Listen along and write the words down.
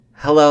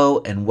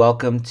Hello and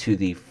welcome to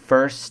the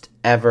first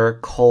ever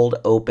cold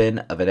open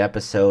of an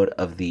episode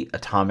of the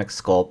Atomic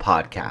Skull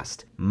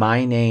podcast.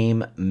 My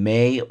name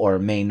may or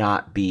may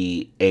not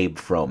be Abe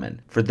Froman.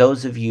 For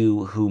those of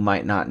you who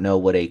might not know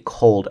what a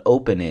cold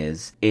open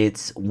is,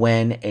 it's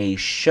when a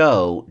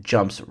show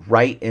jumps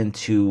right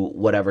into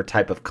whatever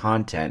type of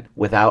content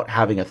without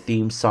having a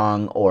theme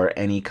song or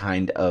any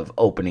kind of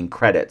opening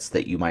credits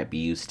that you might be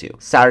used to.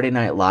 Saturday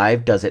Night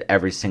Live does it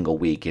every single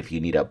week if you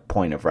need a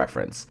point of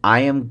reference. I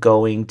am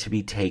going to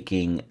be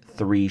taking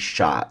 3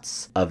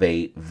 shots of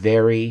a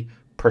very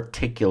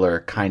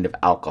particular kind of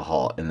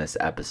alcohol in this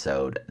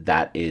episode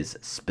that is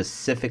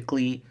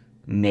specifically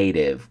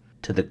native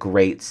to the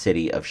great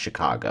city of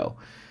Chicago.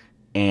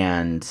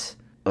 And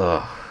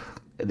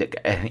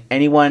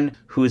anyone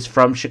who is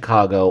from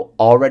Chicago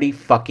already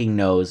fucking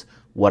knows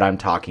what I'm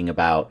talking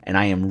about, and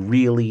I am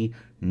really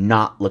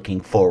not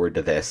looking forward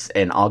to this,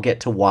 and I'll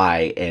get to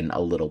why in a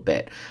little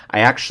bit. I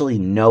actually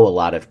know a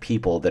lot of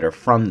people that are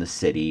from the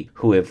city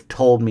who have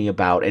told me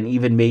about and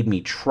even made me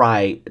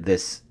try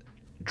this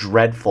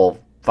dreadful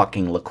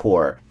fucking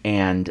liqueur.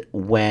 And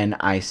when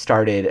I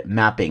started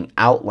mapping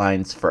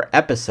outlines for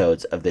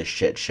episodes of this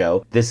shit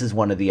show, this is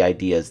one of the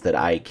ideas that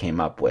I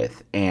came up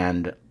with.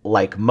 And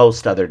like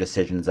most other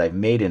decisions I've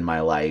made in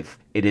my life,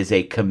 it is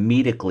a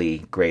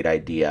comedically great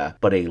idea,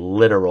 but a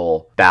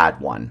literal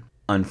bad one.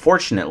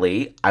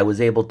 Unfortunately, I was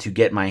able to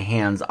get my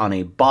hands on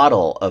a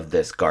bottle of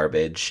this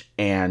garbage,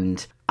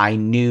 and I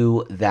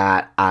knew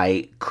that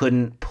I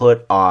couldn't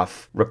put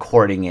off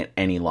recording it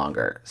any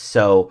longer.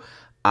 So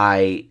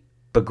I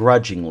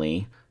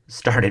begrudgingly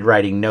started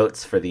writing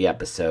notes for the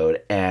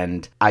episode,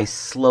 and I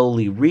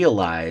slowly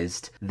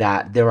realized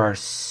that there are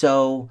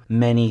so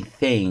many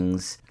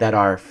things that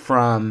are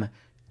from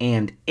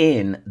and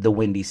in the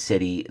Windy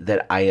City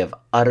that I have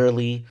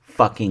utterly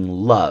fucking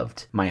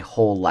loved my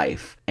whole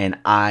life. And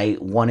I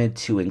wanted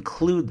to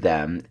include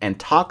them and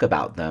talk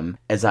about them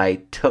as I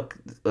took...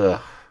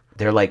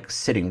 they're like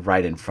sitting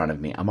right in front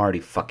of me. I'm already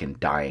fucking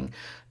dying.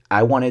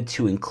 I wanted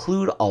to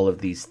include all of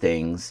these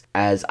things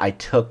as I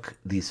took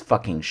these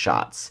fucking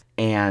shots.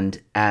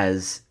 And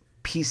as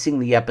piecing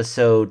the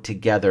episode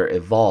together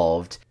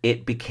evolved,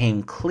 it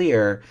became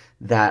clear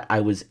that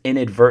I was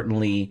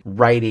inadvertently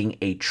writing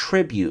a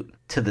tribute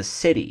to the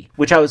city,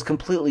 which I was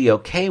completely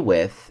okay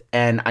with,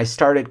 and I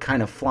started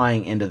kind of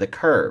flying into the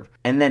curve.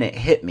 And then it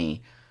hit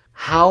me.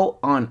 How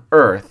on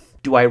earth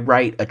do I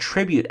write a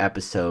tribute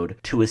episode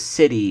to a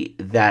city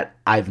that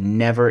I've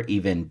never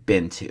even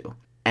been to?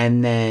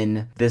 And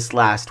then this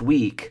last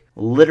week,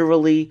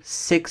 literally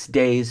 6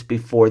 days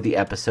before the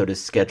episode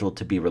is scheduled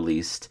to be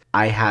released,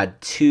 I had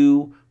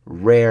 2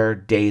 rare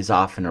days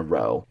off in a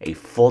row. A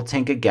full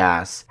tank of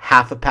gas,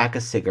 half a pack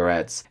of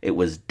cigarettes. It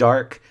was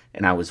dark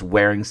and I was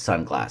wearing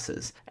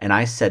sunglasses. And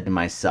I said to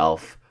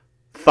myself,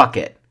 fuck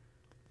it.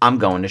 I'm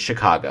going to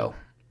Chicago.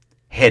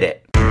 Hit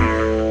it.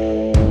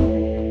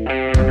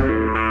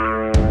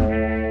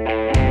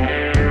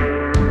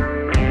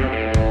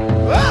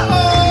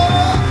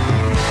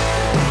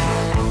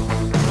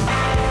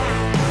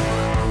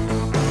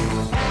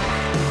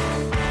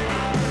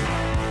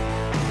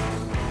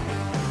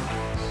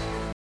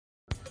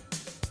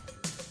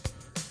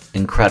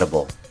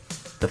 Incredible.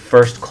 The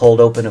first cold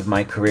open of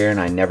my career, and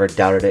I never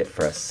doubted it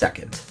for a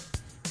second.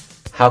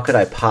 How could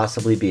I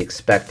possibly be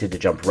expected to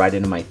jump right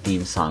into my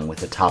theme song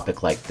with a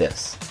topic like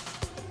this?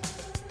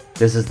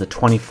 This is the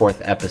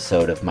 24th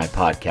episode of my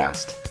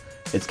podcast.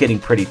 It's getting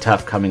pretty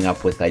tough coming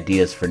up with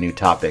ideas for new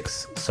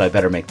topics, so I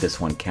better make this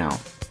one count.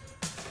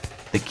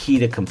 The key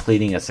to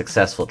completing a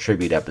successful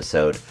tribute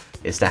episode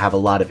is to have a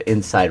lot of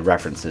inside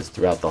references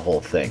throughout the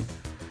whole thing.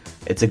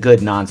 It's a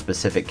good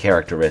non-specific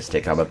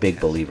characteristic. I'm a big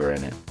believer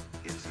in it.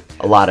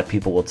 A lot of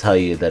people will tell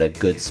you that a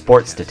good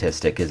sports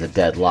statistic is a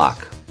dead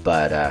lock,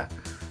 but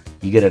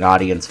you get an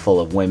audience full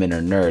of women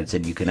or nerds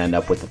and you can end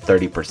up with a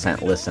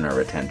 30% listener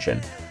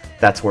retention.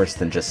 That's worse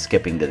than just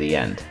skipping to the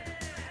end.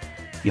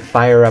 You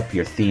fire up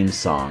your theme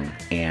song,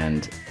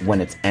 and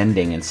when it's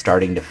ending and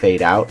starting to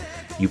fade out,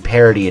 you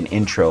parody an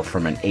intro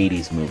from an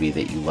 80s movie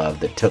that you love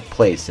that took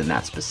place in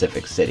that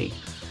specific city.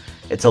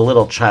 It's a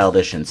little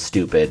childish and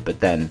stupid, but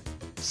then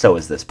so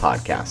is this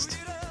podcast.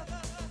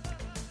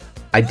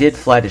 I did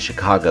fly to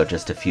Chicago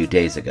just a few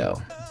days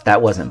ago.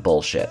 That wasn't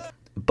bullshit.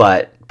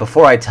 But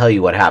before I tell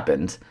you what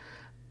happened,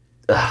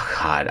 oh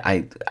God,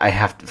 I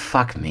have to,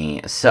 fuck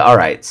me. So,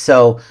 alright,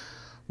 so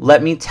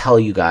let me tell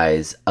you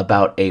guys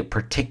about a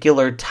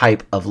particular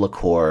type of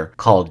liqueur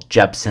called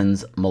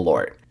Jeppson's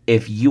Malort.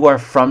 If you are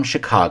from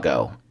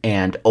Chicago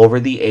and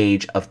over the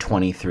age of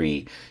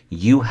 23,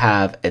 you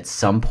have at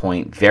some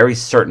point very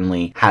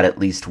certainly had at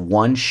least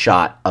one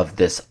shot of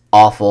this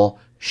awful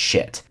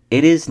shit.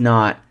 It is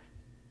not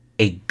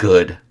a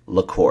good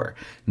liqueur.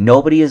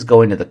 Nobody is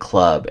going to the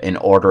club and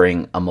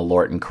ordering a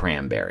Malort and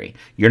cranberry.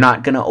 You're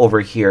not going to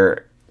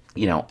overhear,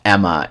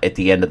 Emma at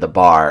the end of the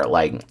bar,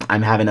 like,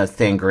 I'm having a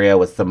sangria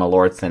with some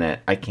Malorts in it.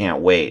 I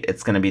can't wait.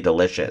 It's going to be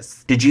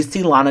delicious. Did you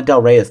see Lana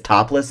Del Rey is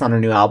topless on her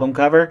new album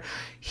cover?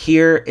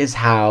 Here is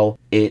how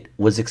it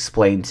was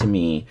explained to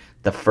me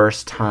the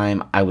first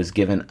time I was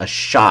given a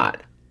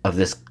shot of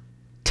this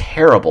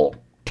terrible,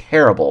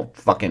 terrible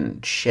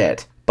fucking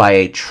shit by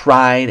a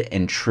tried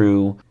and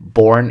true,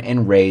 born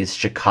and raised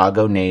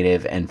Chicago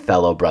native and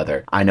fellow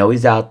brother. I know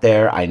he's out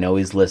there. I know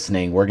he's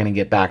listening. We're going to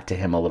get back to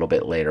him a little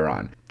bit later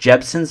on.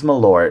 Jebsen's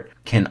Malort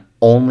can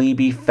only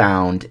be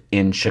found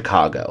in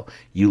Chicago.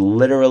 You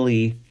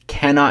literally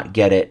cannot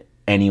get it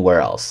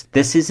anywhere else.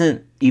 This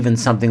isn't even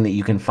something that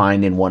you can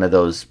find in one of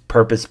those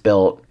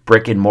purpose-built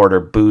brick and mortar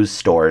booze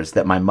stores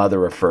that my mother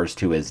refers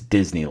to as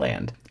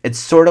Disneyland. It's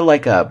sort of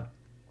like a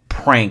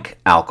prank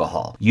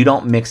alcohol. You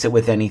don't mix it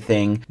with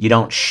anything. You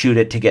don't shoot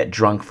it to get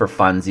drunk for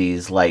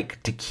funsies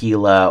like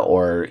tequila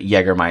or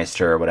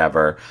Jägermeister or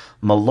whatever.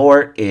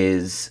 Malort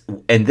is,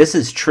 and this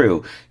is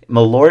true,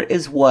 Malort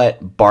is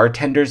what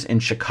bartenders in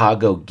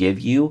Chicago give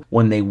you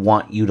when they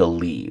want you to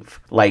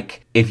leave.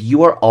 Like, if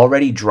you are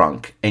already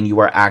drunk and you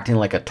are acting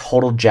like a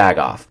total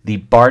jagoff, the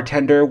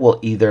bartender will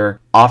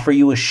either offer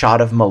you a shot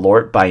of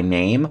Malort by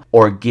name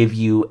or give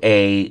you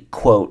a,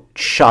 quote,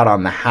 shot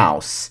on the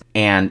house,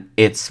 and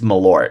it's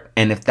Malort.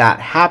 And if that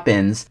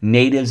happens,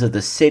 natives of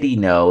the city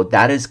know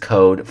that is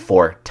code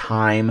for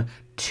time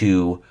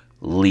to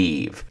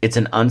leave. It's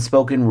an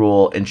unspoken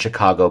rule in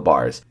Chicago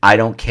bars. I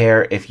don't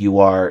care if you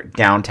are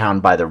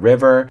downtown by the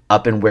river,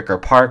 up in Wicker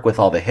Park with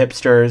all the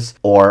hipsters,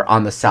 or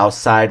on the south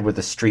side where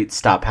the streets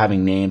stop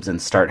having names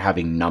and start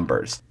having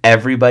numbers.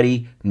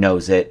 Everybody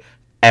knows it.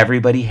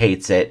 Everybody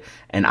hates it.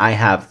 And I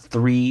have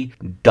 3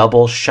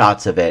 double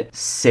shots of it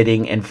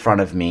sitting in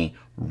front of me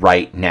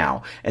right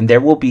now. And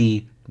there will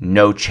be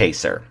no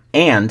chaser.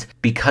 And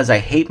because I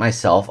hate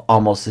myself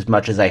almost as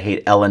much as I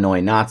hate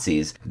Illinois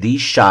Nazis, these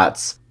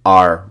shots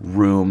are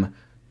room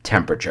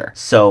temperature.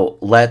 So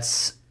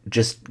let's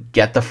just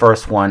get the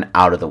first one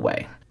out of the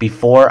way.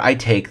 Before I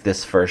take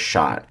this first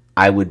shot,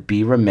 I would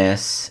be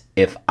remiss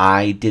if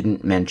I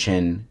didn't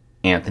mention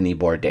Anthony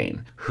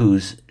Bourdain,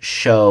 whose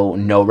show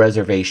No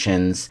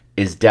Reservations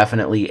is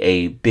definitely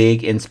a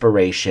big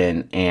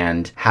inspiration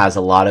and has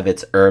a lot of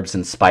its herbs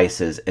and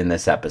spices in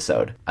this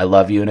episode. I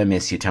love you and I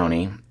miss you,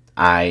 Tony.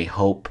 I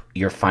hope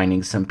you're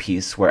finding some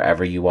peace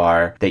wherever you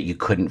are that you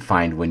couldn't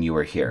find when you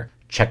were here.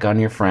 Check on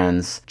your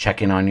friends.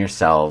 Check in on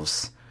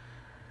yourselves.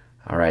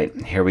 All right,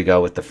 here we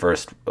go with the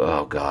first.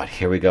 Oh, God.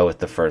 Here we go with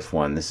the first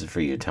one. This is for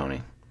you,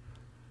 Tony.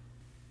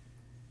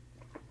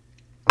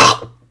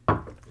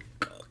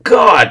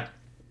 God.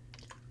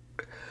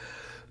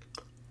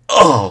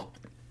 Oh.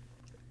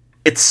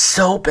 It's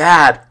so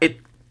bad. It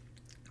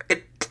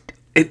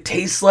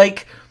tastes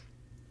like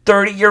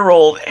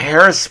 30-year-old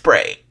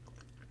hairspray.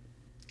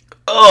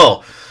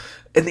 Oh.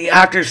 And the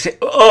aftertaste,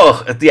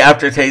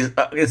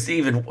 it's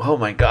even, oh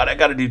my God, I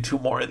got to do 2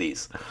 more of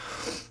these.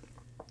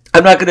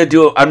 I'm not going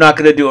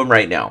to do them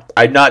right now.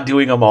 I'm not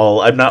doing them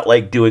all. I'm not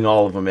like doing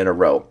all of them in a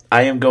row.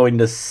 I am going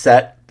to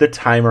set the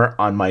timer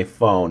on my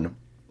phone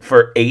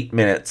for 8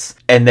 minutes.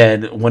 And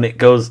then when it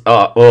goes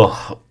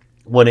off,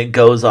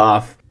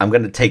 I'm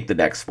going to take the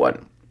next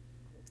one.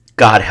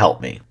 God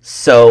help me.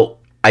 So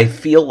I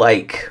feel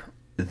like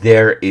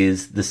there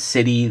is the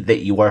city that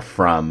you are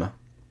from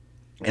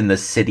in the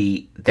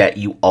city that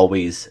you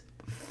always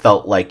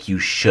felt like you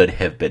should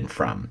have been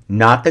from.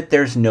 Not that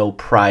there's no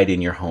pride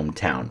in your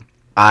hometown.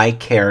 I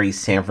carry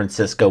San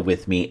Francisco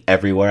with me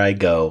everywhere I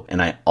go,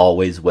 and I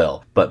always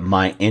will. But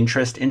my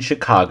interest in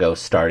Chicago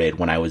started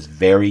when I was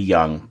very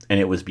young, and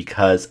it was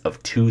because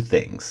of 2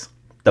 things.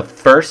 The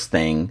first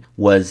thing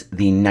was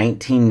the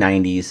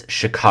 1990s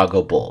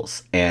Chicago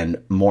Bulls,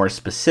 and more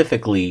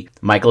specifically,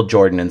 Michael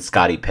Jordan and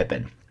Scottie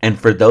Pippen. And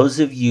for those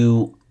of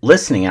you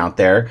listening out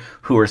there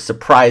who are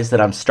surprised that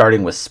I'm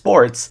starting with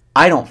sports,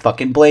 I don't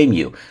fucking blame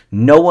you.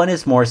 No one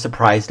is more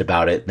surprised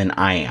about it than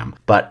I am.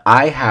 But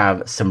I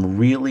have some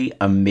really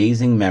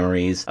amazing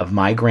memories of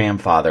my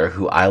grandfather,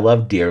 who I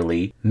love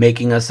dearly,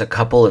 making us a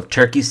couple of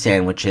turkey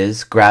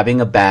sandwiches, grabbing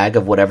a bag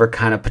of whatever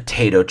kind of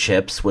potato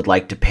chips would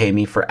like to pay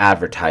me for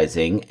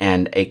advertising,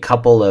 and a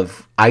couple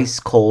of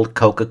ice-cold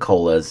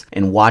Coca-Colas,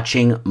 and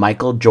watching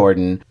Michael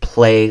Jordan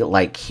play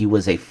like he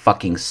was a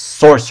fucking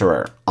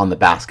sorcerer on the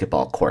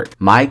basketball court.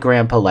 My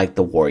grandpa liked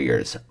the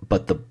Warriors,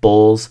 but the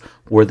Bulls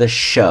were the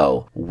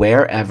show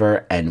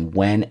wherever and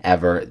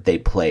whenever they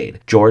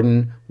played.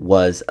 Jordan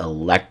was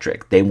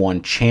electric. They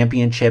won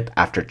championship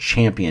after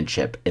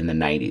championship in the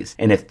 90s.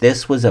 And if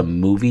this was a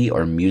movie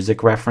or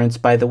music reference,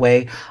 by the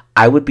way,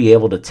 I would be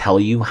able to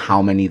tell you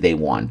how many they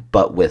won.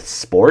 But with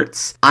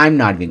sports, I'm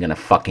not even going to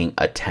fucking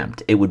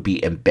attempt. It would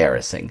be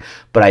embarrassing.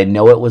 But I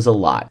know it was a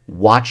lot.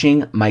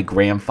 Watching my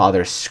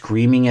grandfather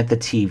screaming at the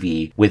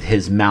TV with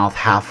his mouth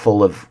half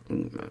full of,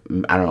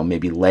 I don't know,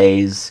 maybe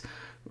Lay's,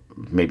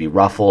 maybe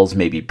Ruffles,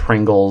 maybe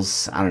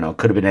Pringles. I don't know.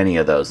 Could have been any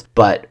of those.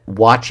 But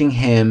watching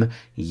him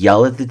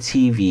yell at the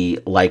TV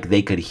like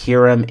they could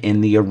hear him in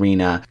the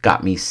arena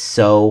got me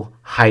so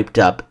hyped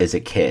up as a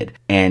kid.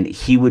 And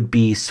he would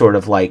be sort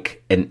of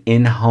like an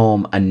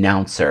in-home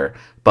announcer,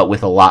 but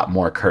with a lot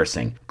more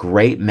cursing.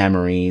 Great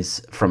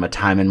memories from a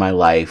time in my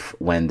life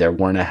when there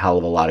weren't a hell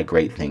of a lot of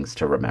great things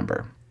to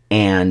remember.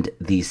 And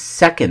the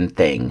second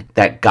thing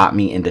that got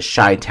me into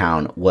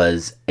Chi-Town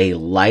was a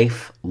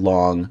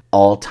lifelong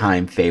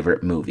all-time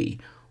favorite movie,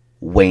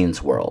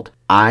 Wayne's World.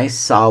 I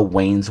saw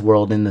Wayne's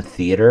World in the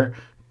theater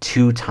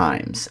 2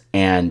 times,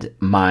 and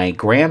my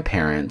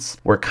grandparents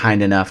were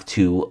kind enough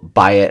to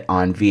buy it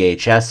on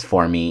VHS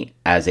for me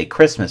as a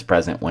Christmas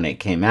present when it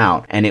came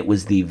out, and it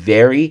was the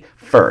very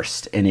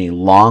first in a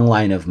long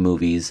line of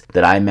movies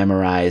that I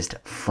memorized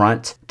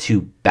front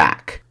to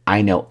back.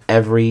 I know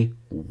every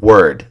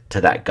word to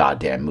that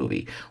goddamn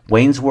movie.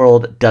 Wayne's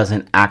World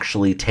doesn't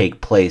actually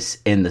take place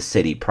in the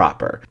city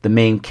proper. The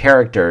main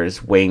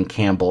characters, Wayne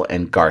Campbell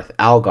and Garth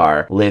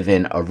Algar, live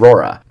in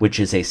Aurora, which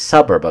is a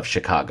suburb of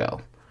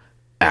Chicago.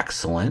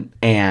 Excellent.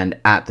 And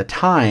at the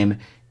time,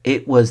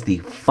 it was the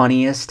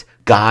funniest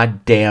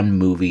goddamn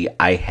movie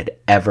I had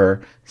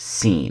ever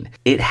seen.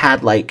 It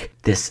had like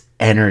this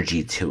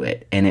energy to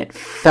it, and it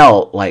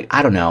felt like,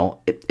 I don't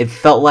know, it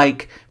felt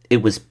like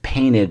it was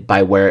painted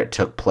by where it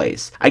took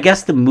place. I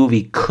guess the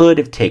movie could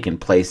have taken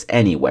place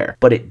anywhere,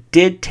 but it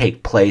did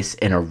take place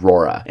in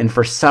Aurora. And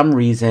for some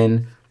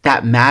reason,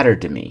 that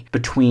mattered to me.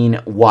 Between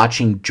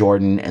watching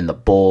Jordan and the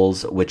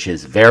Bulls, which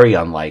is very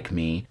unlike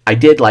me. I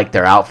did like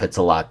their outfits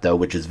a lot, though,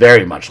 which is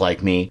very much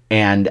like me.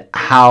 And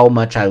how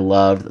much I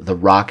loved the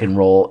rock and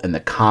roll and the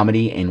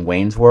comedy in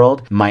Wayne's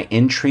World. My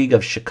intrigue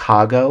of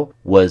Chicago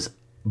was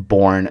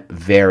born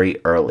very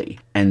early.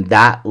 And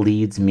that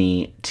leads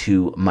me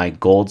to my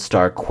gold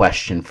star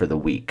question for the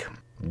week.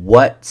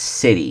 What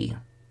city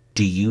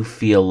do you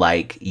feel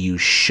like you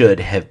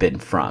should have been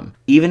from?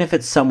 Even if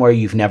it's somewhere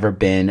you've never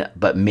been,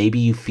 but maybe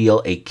you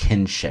feel a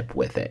kinship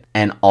with it.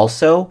 And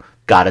also,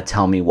 gotta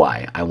tell me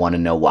why. I want to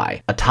know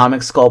why.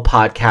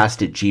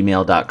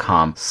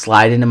 AtomicSkullPodcast@gmail.com.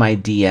 Slide into my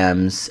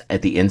DMs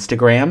at the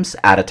Instagrams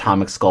at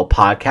Atomic Skull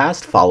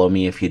Podcast. Follow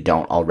me if you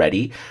don't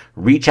already.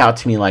 Reach out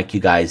to me like you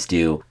guys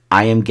do.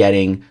 I am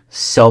getting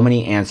so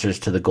many answers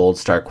to the Gold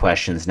Star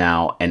questions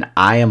now, and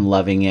I am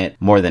loving it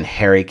more than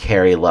Harry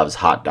Carey loves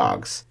hot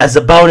dogs. As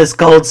a bonus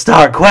Gold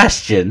Star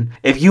question,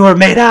 if you were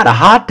made out of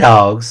hot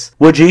dogs,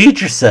 would you eat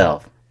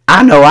yourself?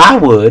 I know I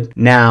would.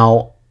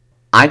 Now,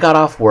 I got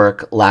off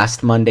work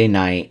last Monday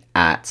night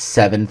at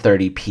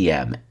 7:30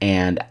 p.m.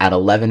 and at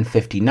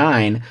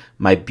 11:59,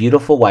 my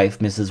beautiful wife,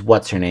 Mrs.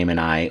 What's-Her-Name, and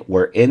I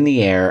were in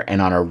the air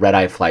and on a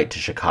red-eye flight to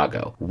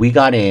Chicago. We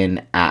got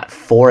in at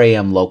 4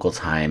 a.m. local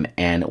time,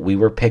 and we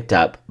were picked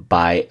up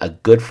by a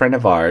good friend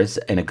of ours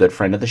and a good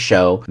friend of the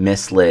show,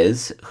 Miss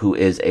Liz, who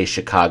is a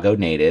Chicago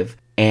native.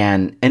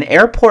 And an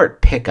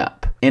airport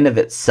pickup in of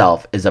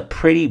itself is a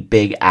pretty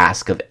big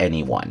ask of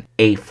anyone.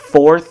 A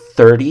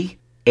 4:30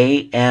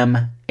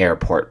 a.m.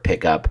 airport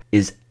pickup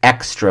is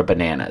extra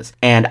bananas.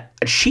 And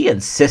she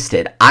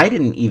insisted. I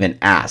didn't even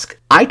ask.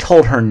 I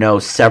told her no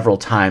several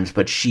times,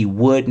 but she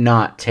would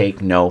not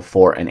take no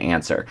for an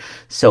answer.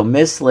 So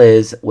Miss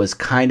Liz was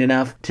kind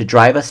enough to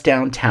drive us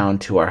downtown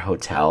to our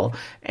hotel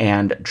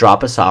and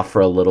drop us off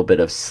for a little bit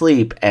of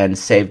sleep, and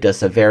saved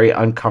us a very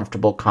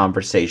uncomfortable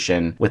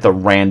conversation with a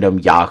random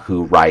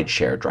Yahoo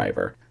rideshare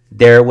driver.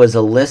 There was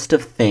a list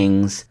of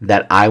things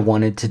that I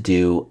wanted to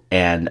do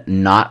and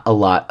not a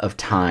lot of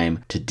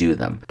time to do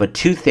them. But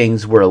 2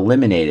 things were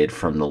eliminated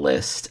from the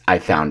list, I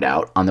found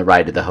out, on the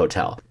ride to the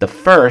hotel. The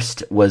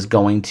first was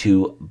going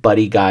to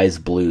Buddy Guy's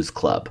Blues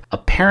Club.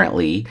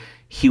 Apparently,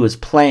 he was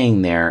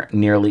playing there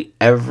nearly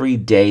every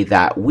day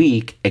that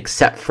week,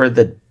 except for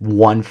the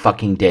one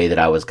fucking day that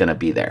I was gonna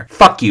be there.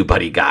 Fuck you,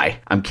 Buddy Guy.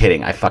 I'm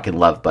kidding. I fucking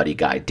love Buddy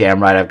Guy.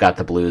 Damn Right I've Got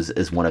the Blues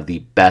is one of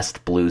the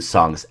best blues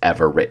songs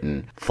ever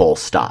written. Full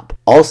stop.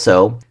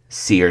 Also,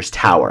 Sears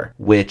Tower,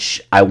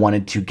 which I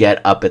wanted to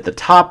get up at the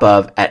top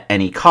of at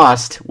any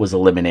cost, was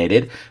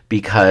eliminated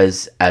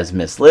because, as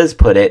Miss Liz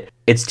put it,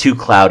 it's too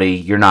cloudy.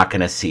 You're not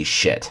gonna see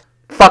shit.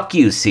 Fuck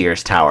you,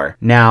 Sears Tower.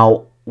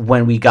 Now,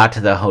 when we got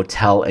to the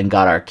hotel and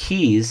got our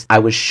keys, I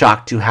was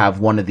shocked to have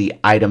one of the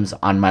items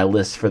on my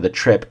list for the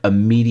trip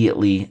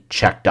immediately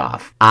checked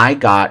off. I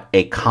got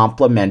a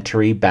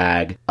complimentary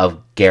bag of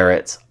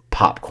Garrett's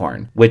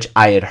popcorn, which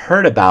I had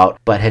heard about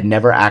but had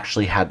never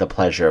actually had the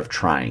pleasure of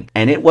trying.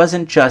 And it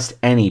wasn't just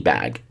any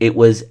bag. It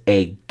was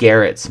a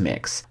Garrett's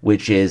mix,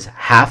 which is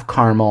half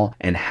caramel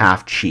and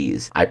half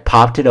cheese. I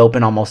popped it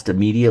open almost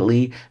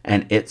immediately,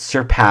 and it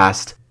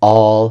surpassed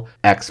all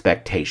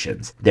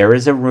expectations. There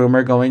is a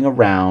rumor going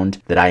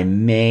around that I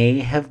may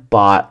have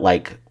bought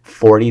like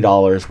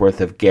 $40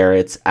 worth of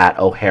Garrett's at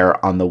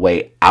O'Hare on the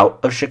way out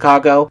of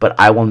Chicago, but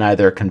I will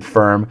neither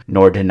confirm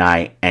nor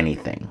deny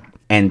anything.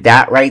 And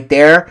that right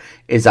there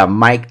is a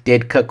Mike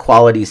Didka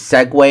quality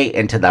segue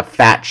into the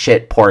fat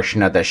shit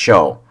portion of the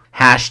show.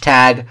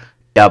 Hashtag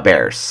the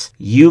Bears.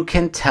 You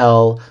can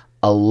tell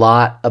a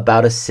lot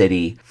about a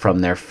city from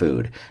their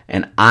food.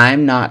 And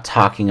I'm not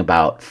talking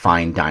about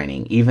fine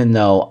dining, even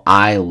though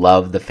I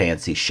love the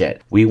fancy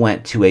shit. We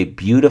went to a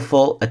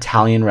beautiful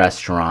Italian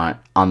restaurant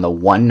on the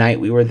one night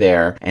we were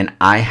there, and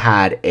I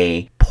had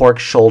a pork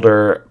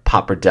shoulder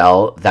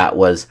pappardelle that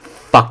was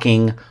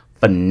fucking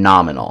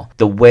phenomenal.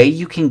 The way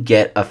you can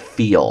get a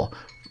feel.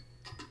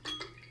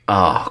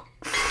 Oh,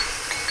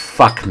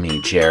 fuck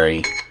me,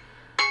 Jerry.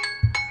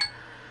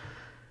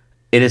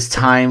 It is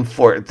time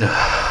for the...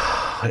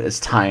 It's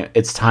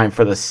time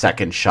for the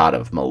second shot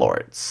of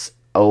Malort's.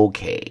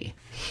 Okay,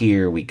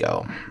 here we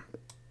go.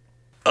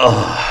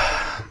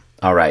 Ugh.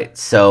 All right,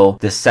 so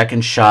the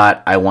second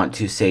shot, I want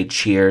to say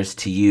cheers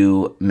to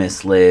you,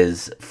 Miss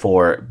Liz,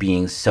 for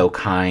being so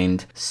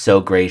kind,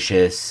 so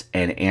gracious,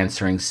 and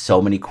answering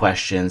so many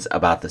questions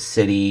about the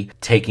city,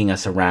 taking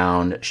us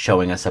around,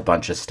 showing us a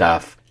bunch of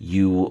stuff.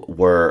 You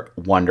were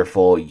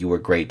wonderful. You were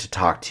great to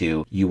talk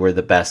to. You were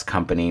the best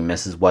company.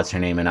 Mrs.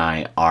 What's-Her-Name and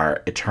I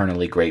are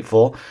eternally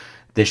grateful.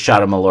 This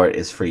shot of Malort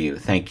is for you.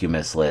 Thank you,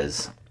 Miss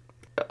Liz.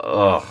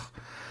 Ugh.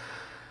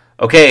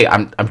 Okay,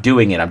 I'm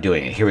doing it. I'm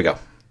doing it. Here we go.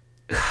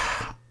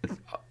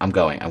 I'm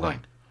going.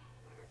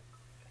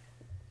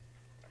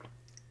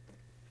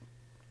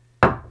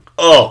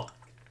 Oh.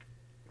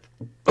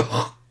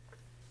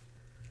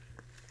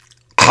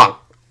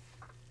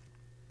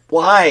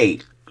 Why?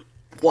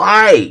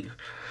 Why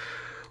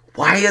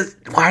is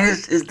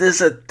this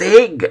a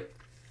thing?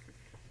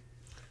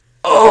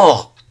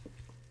 Oh.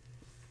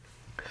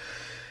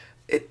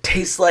 It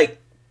tastes like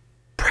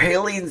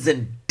pralines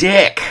and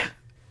dick.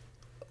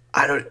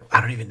 I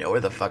don't even know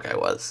where the fuck I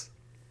was.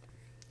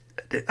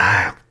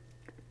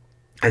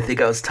 I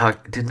think I was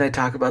didn't I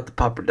talk about the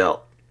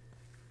pappardelle?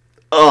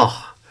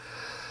 Oh.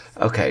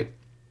 Okay.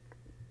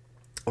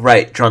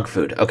 Right, drunk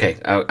food. Okay,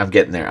 I'm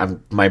getting there.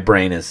 My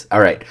brain is... All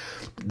right.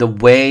 The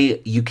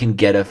way you can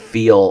get a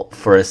feel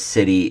for a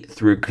city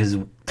through... Because...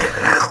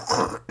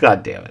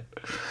 God damn it.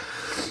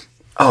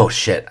 Oh,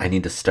 shit. I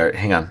need to start...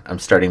 Hang on. I'm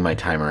starting my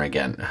timer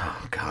again.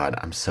 Oh, God.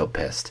 I'm so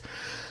pissed.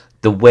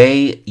 The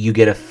way you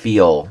get a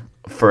feel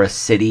for a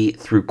city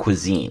through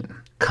cuisine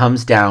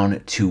comes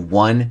down to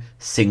one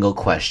single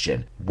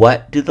question.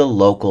 What do the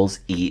locals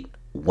eat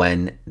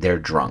when they're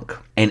drunk?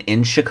 And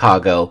in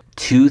Chicago,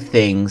 two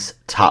things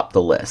top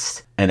the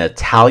list: an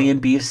Italian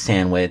beef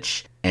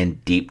sandwich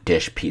and deep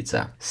dish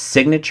pizza.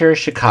 Signature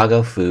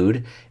Chicago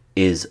food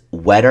is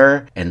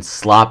wetter and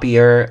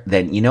sloppier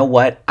than... You know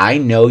what? I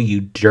know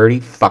you dirty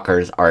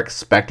fuckers are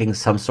expecting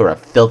some sort of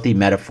filthy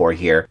metaphor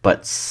here,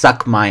 but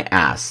suck my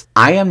ass.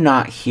 I am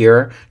not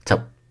here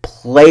to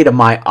play to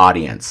my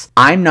audience.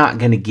 I'm not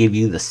going to give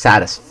you the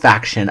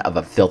satisfaction of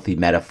a filthy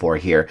metaphor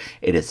here.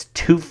 It is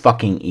too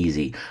fucking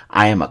easy.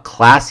 I am a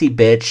classy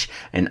bitch,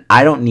 and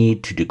I don't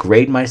need to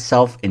degrade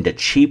myself into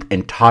cheap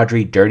and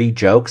tawdry dirty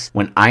jokes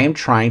when I am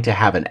trying to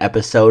have an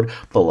episode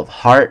full of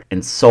heart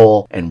and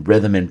soul and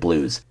rhythm and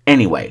blues.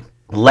 Anyway,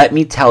 let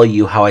me tell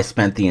you how I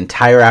spent the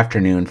entire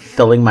afternoon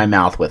filling my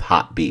mouth with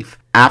hot beef.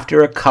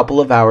 After a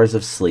couple of hours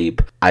of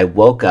sleep, I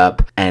woke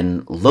up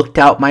and looked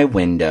out my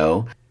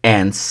window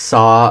and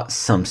saw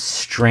some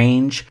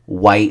strange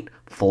white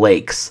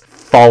flakes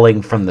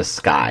falling from the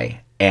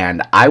sky.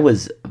 And I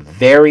was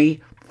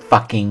very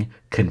fucking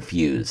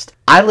confused.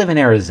 I live in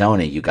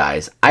Arizona, you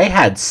guys. I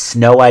had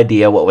no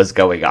idea what was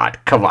going on.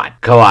 Come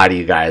on,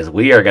 you guys.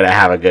 We are going to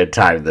have a good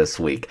time this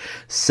week.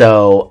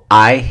 So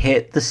I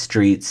hit the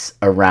streets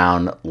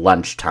around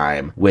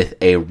lunchtime with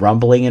a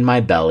rumbling in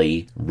my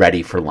belly,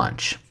 ready for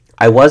lunch.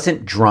 I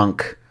wasn't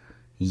drunk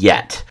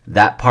yet.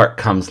 That part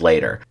comes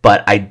later.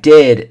 But I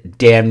did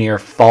damn near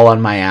fall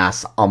on my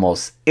ass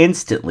almost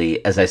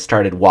instantly as I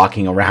started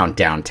walking around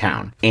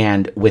downtown.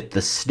 And with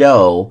the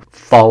snow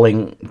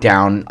falling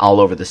down all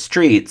over the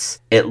streets,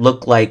 it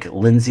looked like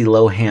Lindsay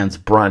Lohan's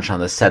brunch on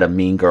the set of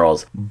Mean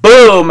Girls.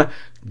 Boom!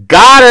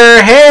 Got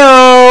her!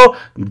 Hey-o!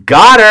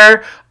 Got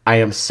her! I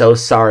am so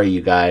sorry,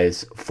 you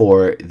guys,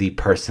 for the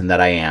person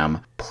that I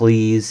am.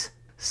 Please,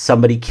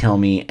 somebody kill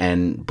me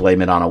and blame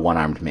it on a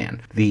one-armed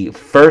man. The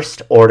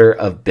first order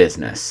of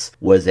business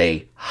was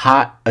a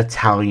hot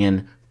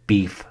Italian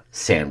beef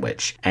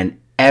sandwich. And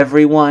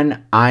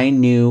everyone I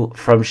knew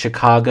from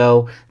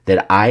Chicago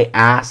that I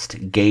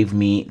asked gave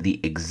me the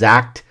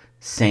exact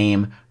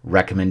same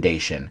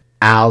recommendation.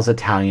 Al's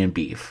Italian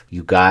beef.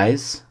 You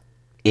guys,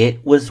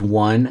 it was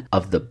one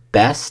of the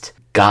best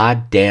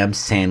goddamn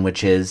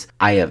sandwiches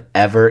I have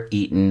ever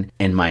eaten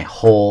in my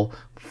whole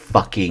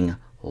fucking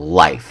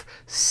life.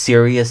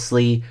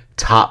 Seriously,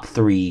 top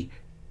 3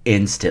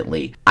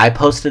 instantly. I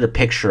posted a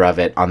picture of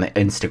it on the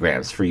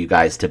Instagrams for you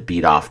guys to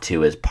beat off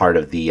to as part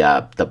of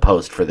the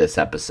post for this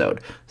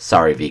episode.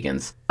 Sorry,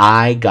 vegans.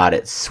 I got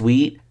it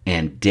sweet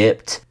and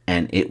dipped,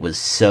 and it was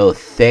so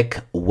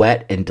thick,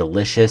 wet, and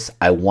delicious,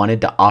 I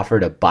wanted to offer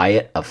to buy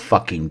it a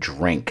fucking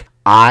drink.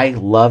 I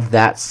loved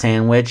that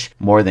sandwich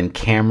more than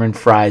Cameron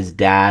Fry's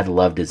dad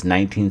loved his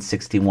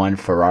 1961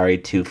 Ferrari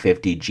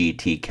 250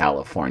 GT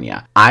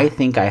California. I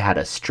think I had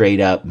a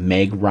straight up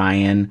Meg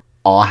Ryan,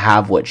 I'll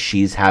have what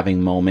she's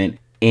having moment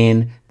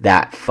in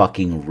that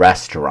fucking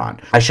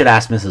restaurant. I should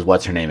ask Mrs.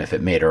 What's-Her-Name if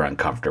it made her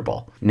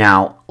uncomfortable.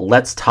 Now,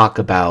 let's talk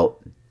about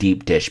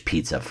deep dish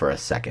pizza for a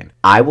second.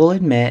 I will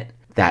admit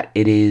that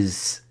it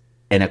is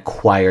an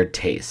acquired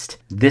taste.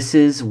 This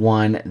is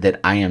one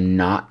that I am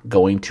not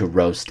going to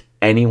roast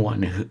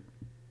anyone who...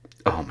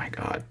 Oh my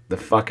god, the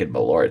fucking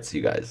Malorts,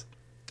 you guys.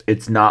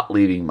 It's not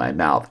leaving my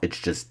mouth. It's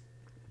just...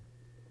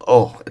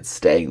 Oh, it's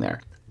staying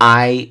there.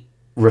 I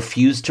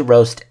refuse to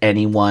roast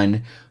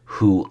anyone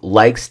who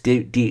likes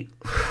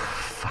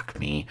fuck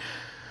me.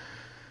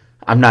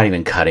 I'm not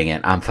even cutting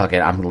it. I'm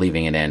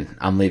leaving it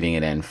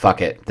in.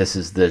 Fuck it. This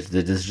is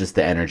just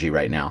the energy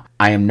right now.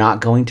 I am not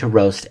going to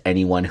roast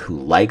anyone who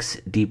likes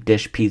deep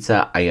dish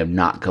pizza. I am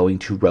not going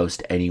to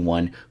roast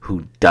anyone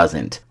who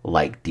doesn't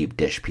like deep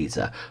dish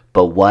pizza.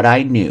 But what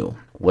I knew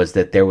was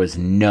that there was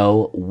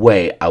no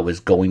way I was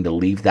going to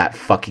leave that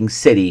fucking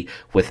city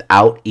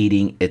without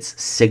eating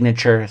its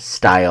signature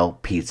style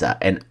pizza.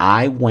 And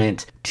I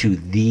went to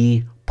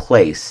the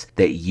place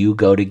that you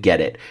go to get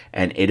it,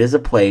 and it is a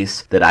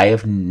place that I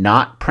have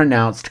not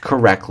pronounced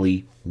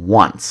correctly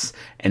once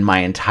in my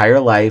entire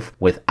life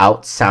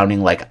without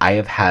sounding like I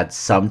have had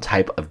some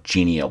type of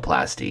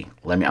genioplasty.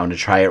 I'm going to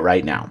try it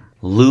right now.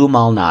 Lou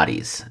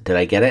Malnati's. Did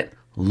I get it?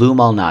 Lou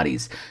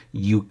Malnati's.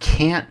 You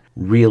can't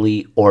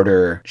really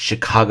order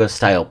Chicago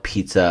style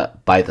pizza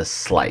by the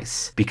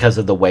slice because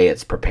of the way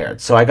it's prepared.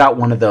 So I got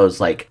one of those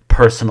like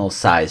personal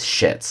size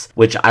shits,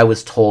 which I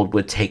was told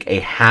would take a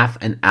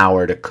half an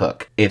hour to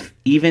cook. If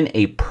even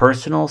a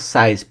personal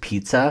size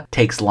pizza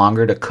takes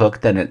longer to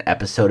cook than an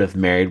episode of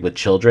Married with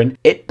Children,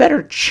 it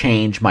better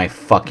change my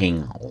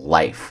fucking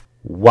life.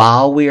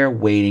 While we are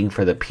waiting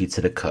for the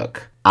pizza to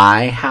cook,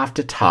 I have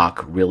to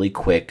talk really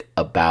quick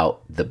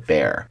about The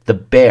Bear. The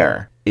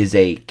Bear is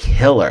a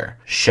killer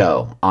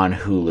show on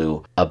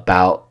Hulu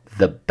about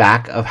the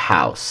back of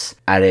house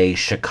at a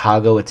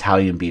Chicago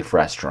Italian beef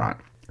restaurant.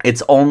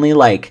 It's only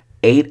like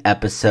 8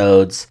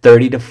 episodes,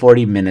 30 to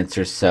 40 minutes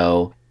or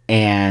so.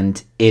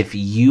 And if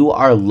you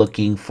are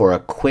looking for a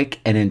quick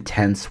and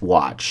intense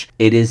watch,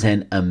 it is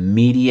an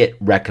immediate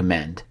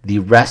recommend. The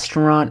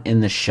restaurant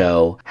in the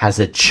show has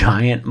a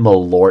giant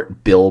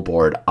Malort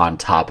billboard on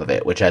top of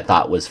it, which I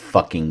thought was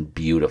fucking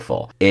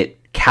beautiful. It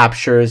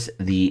captures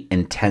the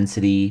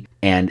intensity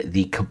and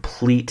the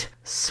complete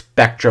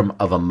spectrum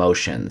of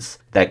emotions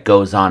that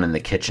goes on in the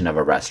kitchen of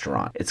a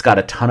restaurant. It's got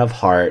a ton of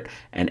heart,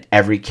 and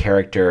every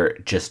character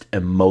just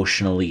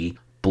emotionally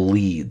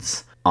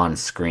bleeds on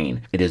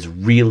screen. It is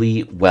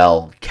really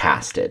well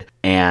casted.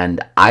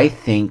 And I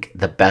think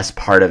the best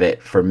part of it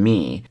for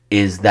me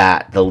is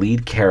that the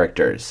lead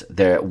characters,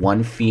 they're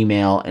one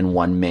female and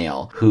one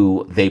male,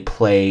 who they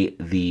play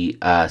the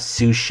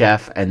sous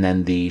chef and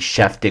then the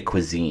chef de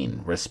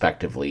cuisine,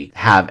 respectively,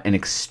 have an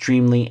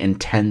extremely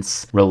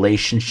intense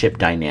relationship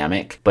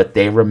dynamic, but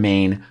they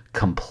remain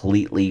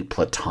completely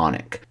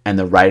platonic. And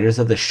the writers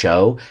of the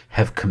show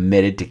have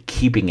committed to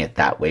keeping it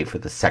that way for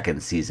the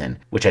second season,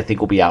 which I think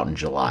will be out in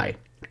July.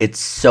 It's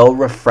so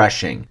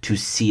refreshing to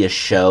see a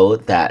show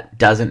that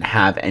doesn't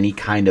have any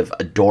kind of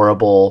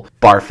adorable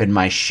barf in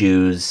my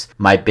shoes,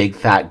 my big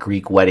fat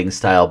Greek wedding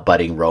style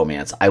budding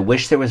romance. I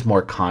wish there was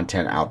more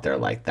content out there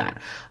like that.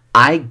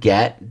 I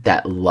get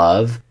that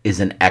love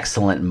is an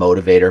excellent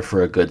motivator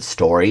for a good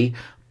story,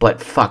 but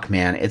fuck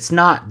man, it's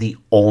not the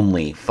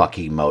only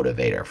fucking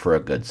motivator for a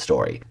good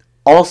story.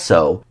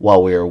 Also,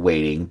 while we were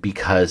waiting,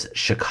 because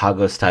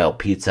Chicago-style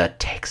pizza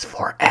takes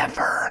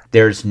forever,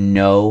 there's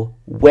no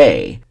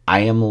way I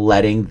am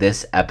letting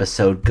this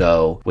episode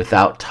go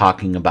without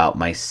talking about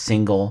my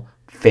single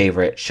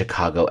favorite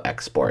Chicago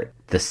export,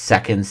 the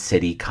Second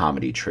City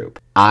comedy troupe.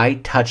 I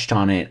touched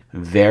on it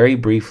very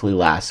briefly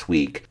last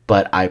week,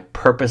 but I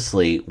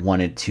purposely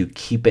wanted to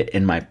keep it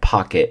in my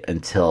pocket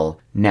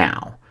until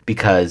now,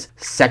 because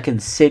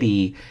Second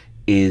City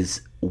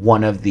is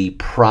one of the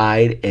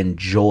pride and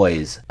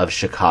joys of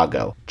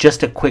Chicago.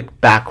 Just a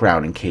quick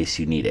background in case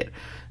you need it.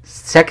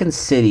 Second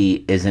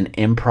City is an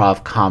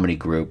improv comedy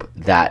group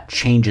that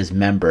changes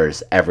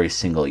members every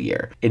single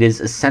year. It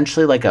is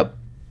essentially like a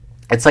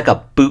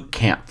boot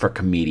camp for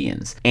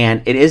comedians.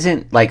 And it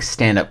isn't like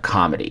stand-up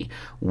comedy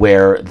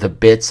where the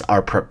bits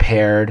are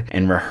prepared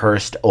and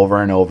rehearsed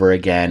over and over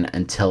again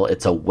until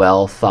it's a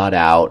well thought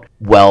out,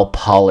 well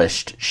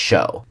polished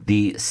show.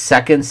 The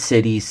Second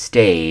City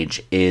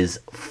stage is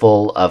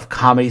full of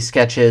comedy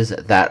sketches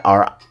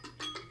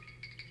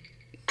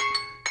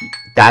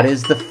that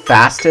is the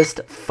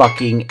fastest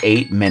fucking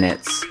 8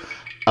 minutes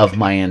of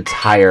my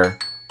entire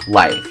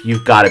life.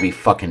 You've got to be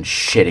fucking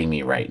shitting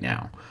me right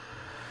now.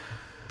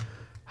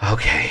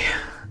 Okay,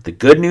 the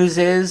good news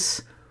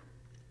is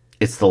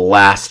it's the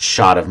last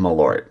shot of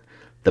Malort.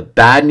 The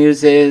bad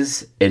news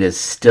is it is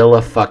still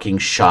a fucking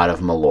shot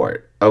of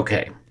Malort.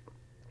 Okay.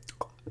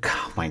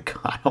 Oh my god,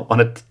 I don't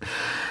want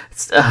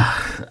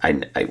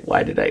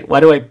to. Why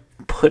do I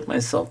put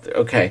myself there?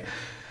 Okay,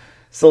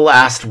 it's the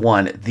last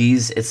one.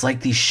 It's like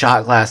these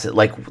shot glasses.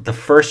 Like the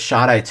first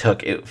shot I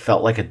took, it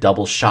felt like a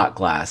double shot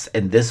glass,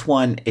 and this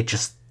one,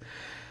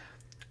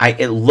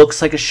 it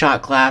looks like a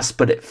shot glass,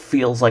 but it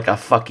feels like a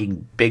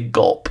fucking big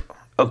gulp.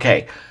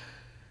 Okay.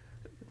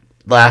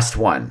 Last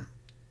one.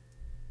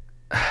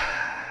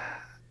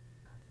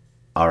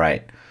 All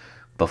right.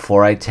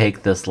 Before I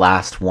take this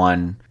last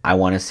one, I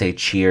want to say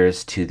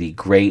cheers to the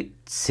great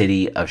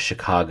city of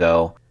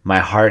Chicago. My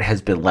heart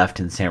has been left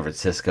in San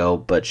Francisco,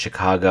 but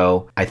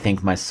Chicago, I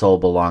think my soul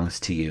belongs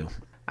to you.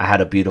 I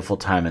had a beautiful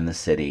time in the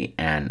city,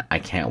 and I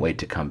can't wait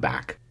to come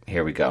back.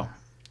 Here we go.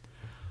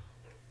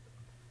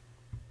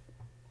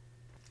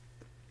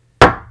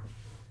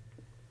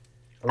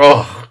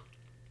 Oh.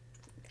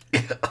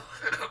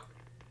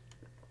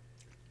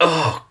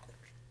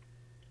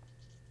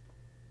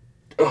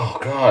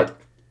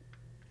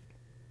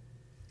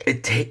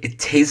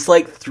 tastes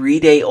like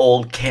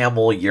 3-day-old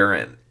camel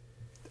urine.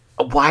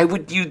 Why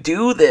would you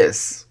do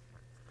this?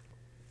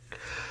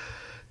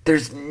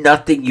 There's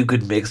nothing you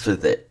could mix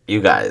with it,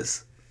 you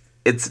guys.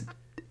 It's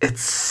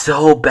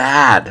so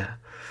bad.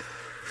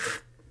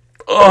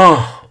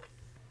 Oh,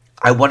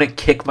 I want to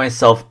kick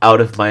myself out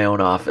of my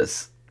own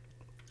office.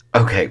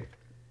 Okay.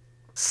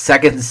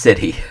 Second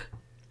City.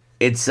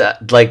 It's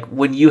like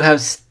when you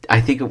have,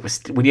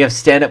 when you have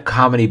stand-up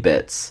comedy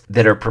bits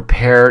that are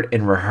prepared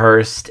and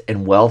rehearsed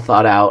and well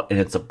thought out and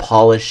it's a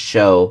polished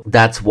show,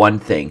 that's one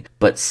thing.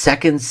 But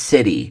Second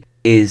City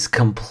is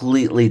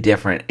completely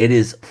different. It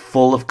is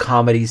full of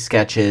comedy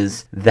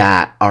sketches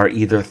that are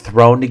either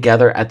thrown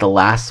together at the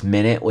last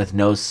minute with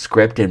no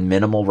script and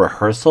minimal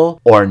rehearsal,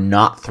 or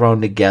not thrown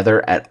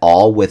together at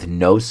all with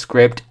no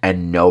script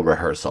and no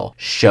rehearsal.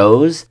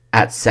 Shows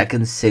at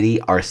Second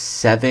City are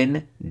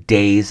 7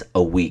 days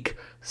a week,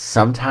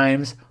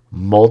 sometimes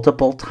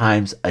multiple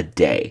times a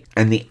day.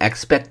 And the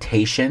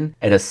expectation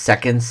at a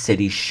Second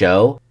City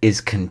show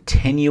is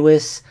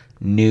continuous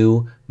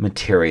new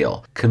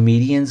material.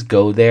 Comedians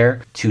go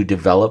there to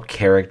develop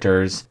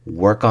characters,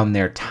 work on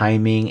their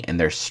timing and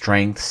their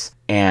strengths,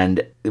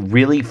 and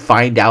really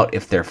find out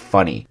if they're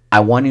funny. I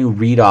want to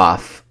read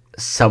off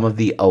some of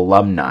the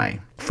alumni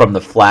from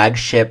the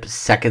flagship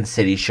Second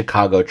City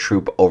Chicago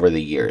troupe over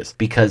the years,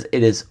 because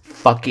it is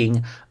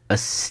fucking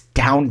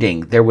astounding.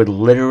 There would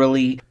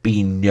literally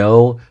be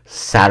no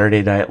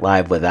Saturday Night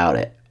Live without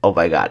it. Oh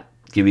my God.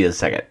 Give me a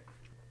second.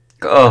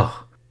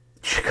 Oh,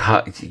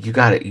 Chicago, you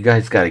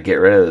guys got to get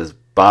rid of those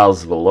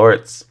bottles of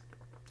Malorts.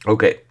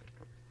 Okay.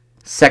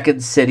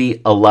 Second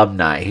City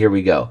alumni. Here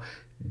we go.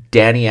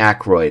 Danny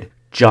Aykroyd,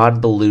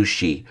 John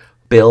Belushi,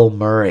 Bill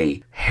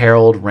Murray,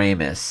 Harold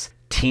Ramis,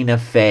 Tina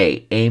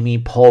Fey, Amy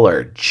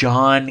Poehler,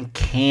 John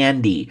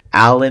Candy,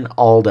 Alan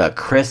Alda,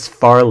 Chris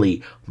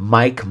Farley,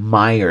 Mike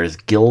Myers,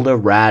 Gilda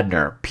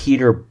Radner,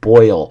 Peter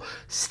Boyle,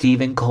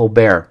 Stephen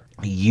Colbert,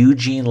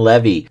 Eugene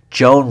Levy,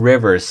 Joan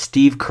Rivers,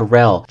 Steve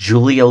Carell,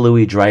 Julia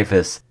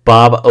Louis-Dreyfus,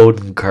 Bob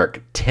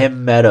Odenkirk,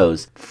 Tim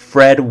Meadows,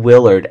 Fred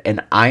Willard,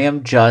 and I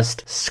am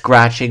just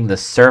scratching the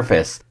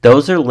surface.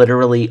 Those are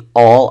literally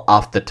all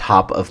off the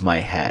top of my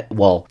head.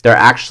 Well, they're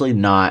actually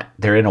not.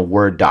 They're in a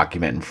Word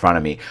document in front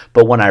of me.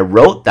 But when I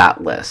wrote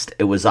that list,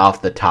 it was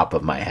off the top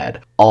of my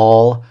head.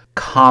 All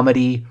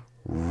comedy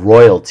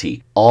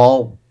royalty.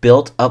 All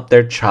built up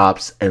their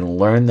chops and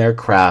learned their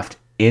craft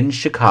in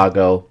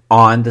Chicago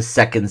on the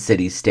Second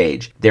City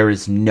stage. There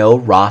is no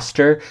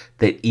roster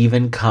that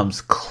even comes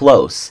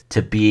close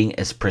to being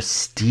as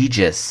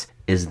prestigious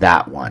as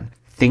that one.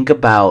 Think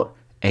about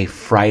a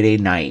Friday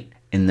night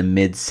in the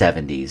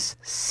mid-70s,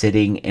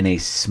 sitting in a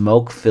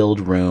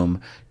smoke-filled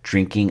room,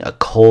 drinking a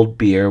cold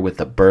beer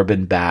with a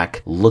bourbon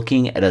back,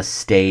 looking at a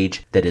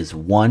stage that is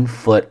 1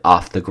 foot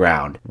off the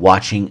ground,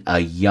 watching a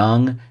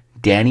young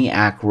Danny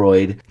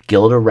Aykroyd,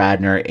 Gilda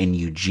Radner, and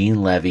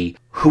Eugene Levy,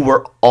 who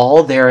were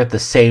all there at the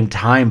same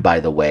time, by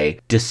the way,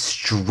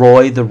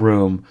 destroy the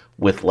room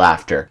with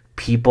laughter.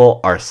 People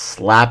are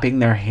slapping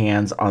their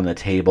hands on the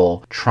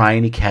table,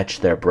 trying to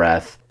catch their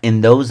breath. In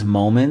those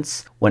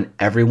moments when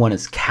everyone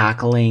is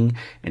cackling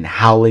and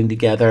howling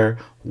together,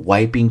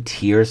 wiping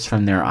tears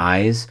from their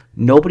eyes,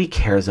 nobody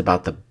cares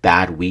about the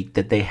bad week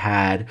that they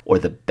had or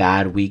the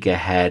bad week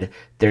ahead.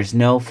 There's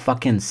no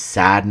fucking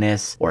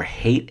sadness or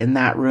hate in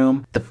that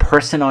room. The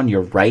person on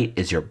your right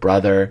is your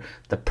brother.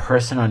 The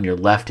person on your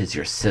left is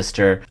your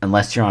sister,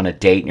 unless you're on a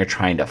date and you're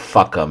trying to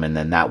fuck them, and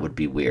then that would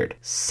be weird.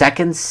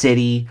 Second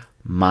City,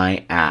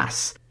 my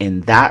ass.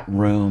 In that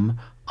room,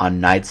 on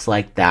nights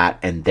like that,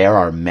 and there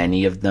are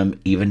many of them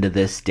even to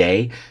this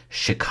day,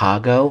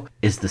 Chicago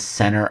is the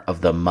center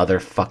of the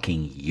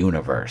motherfucking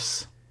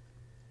universe.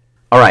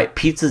 Alright,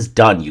 pizza's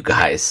done, you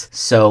guys.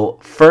 So,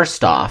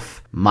 first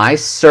off, my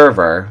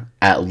server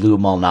at Lou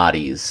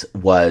Malnati's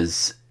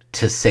was,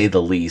 to say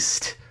the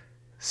least,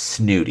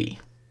 snooty.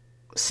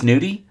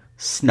 Snooty?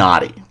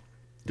 Snotty.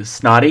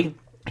 Snotty?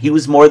 He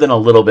was more than a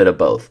little bit of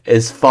both.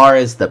 As far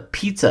as the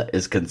pizza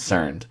is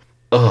concerned,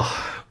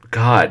 oh,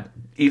 God.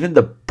 Even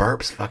the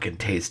burps fucking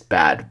taste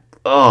bad.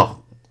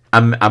 Oh,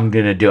 I'm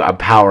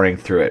powering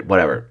through it.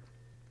 Whatever.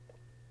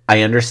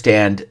 I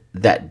understand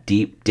that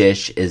deep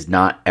dish is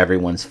not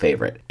everyone's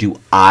favorite. Do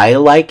I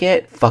like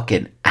it?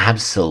 Fucking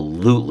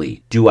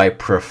absolutely. Do I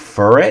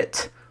prefer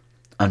it?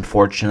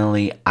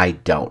 Unfortunately, I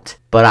don't.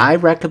 But I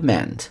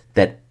recommend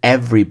that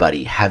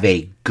everybody have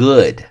a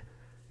good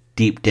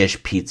deep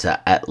dish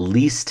pizza at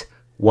least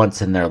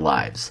once in their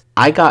lives.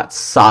 I got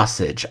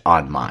sausage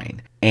on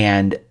mine,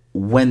 and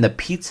when the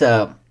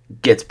pizza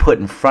gets put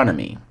in front of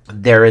me,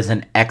 there is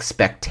an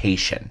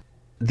expectation.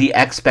 The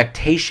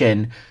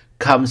expectation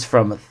comes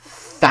from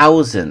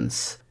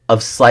thousands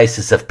of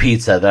slices of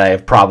pizza that I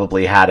have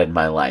probably had in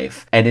my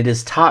life. And it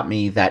has taught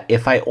me that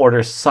if I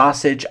order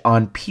sausage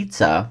on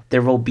pizza,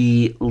 there will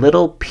be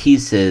little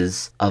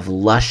pieces of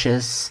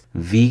luscious,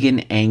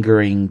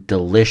 vegan-angering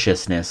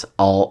deliciousness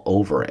all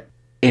over it.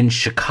 In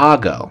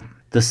Chicago,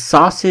 the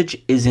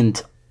sausage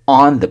isn't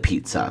on the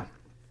pizza.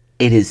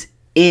 It is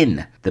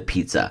in the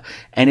pizza,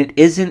 and it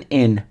isn't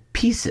in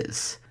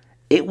pieces.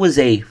 it was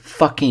a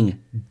fucking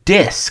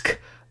disc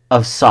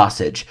of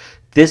sausage.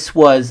 This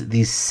was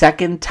the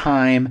second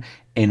time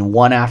in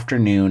one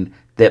afternoon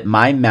that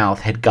my mouth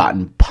had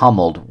gotten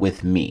pummeled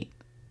with meat.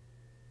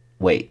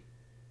 Wait.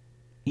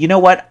 You know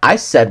what? I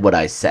said what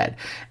I said.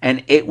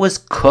 And it was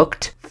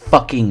cooked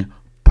fucking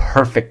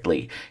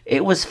perfectly.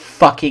 It was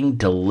fucking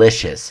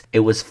delicious. It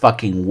was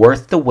fucking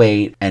worth the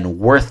wait and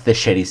worth the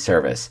shitty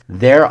service.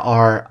 There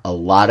are a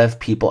lot of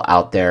people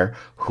out there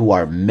who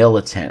are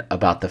militant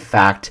about the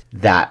fact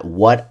that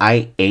what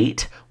I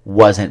ate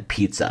wasn't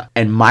pizza.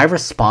 And my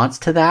response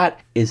to that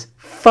is,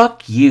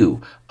 fuck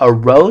you. A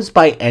rose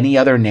by any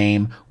other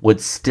name would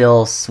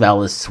still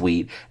smell as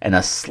sweet, and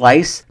a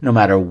slice, no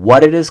matter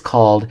what it is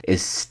called,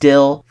 is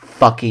still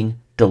fucking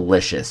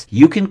delicious.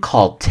 You can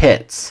call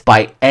tits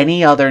by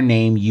any other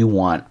name you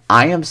want.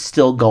 I am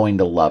still going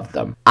to love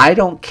them. I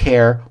don't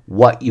care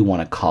what you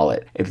want to call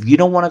it. If you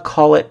don't want to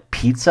call it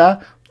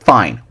pizza,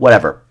 fine,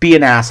 whatever. Be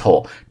an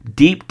asshole.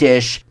 Deep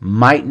dish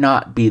might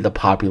not be the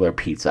popular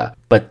pizza,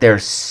 but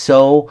there's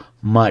so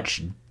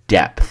much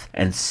depth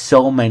and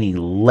so many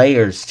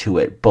layers to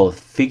it, both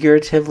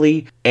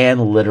figuratively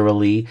and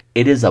literally.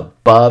 It is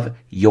above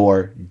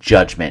your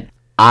judgment.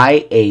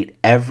 I ate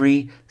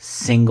every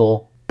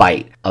single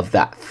bite of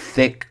that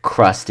thick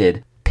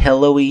crusted,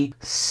 pillowy,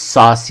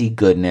 saucy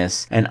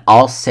goodness, and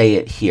I'll say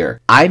it here.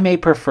 I may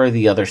prefer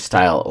the other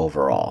style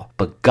overall,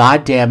 but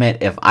goddamn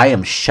it, if I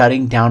am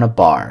shutting down a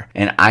bar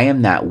and I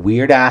am that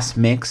weird ass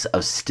mix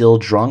of still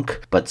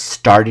drunk but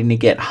starting to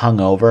get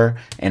hungover,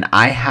 and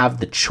I have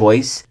the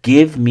choice,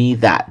 give me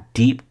that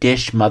deep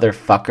dish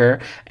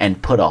motherfucker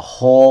and put a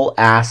whole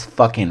ass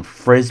fucking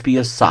frisbee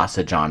of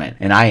sausage on it,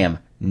 and I am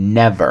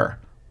never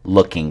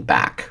looking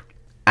back.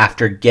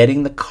 After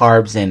getting the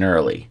carbs in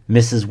early,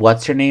 Mrs.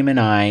 What's-Her-Name and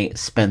I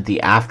spent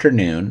the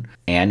afternoon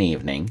and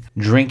evening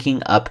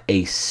drinking up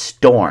a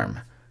storm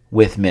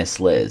with Miss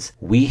Liz.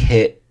 We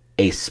hit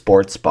a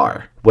sports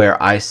bar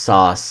where I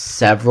saw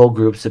several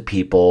groups of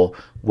people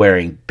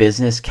wearing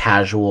business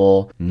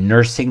casual,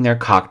 nursing their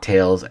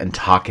cocktails and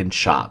talking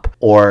shop.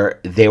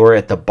 Or they were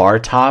at the bar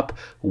top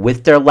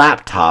with their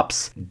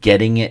laptops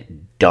getting it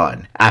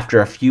done.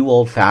 After a few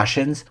old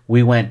fashions,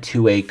 we went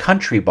to a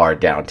country bar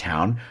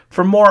downtown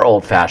for more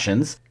old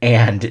fashions,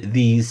 and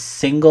the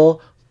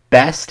single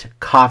best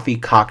coffee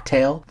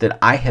cocktail that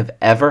I have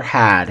ever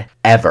had,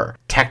 ever.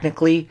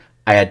 Technically,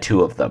 I had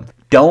two of them.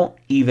 Don't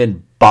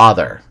even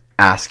bother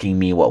asking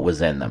me what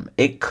was in them.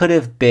 It could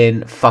have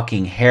been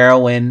fucking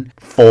heroin,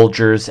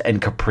 Folgers,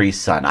 and Capri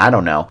Sun. I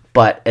don't know.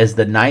 But as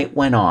the night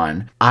went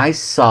on, I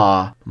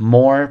saw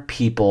more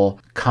people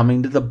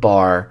coming to the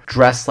bar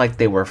dressed like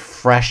they were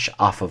fresh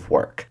off of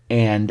work.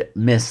 And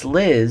Miss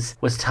Liz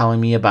was telling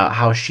me about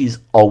how she's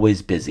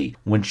always busy.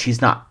 When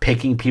she's not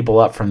picking people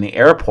up from the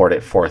airport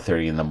at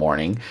 4:30 in the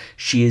morning,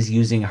 she is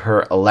using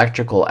her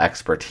electrical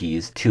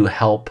expertise to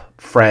help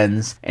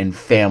friends and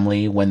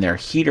family when their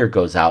heater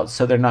goes out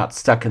so they're not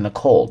stuck in the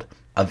cold.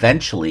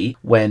 Eventually,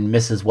 when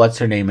Mrs.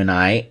 What's-Her-Name and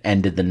I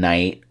ended the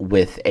night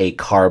with a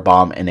car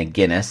bomb and a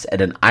Guinness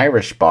at an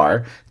Irish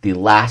bar, the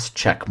last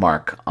check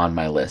mark on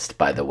my list,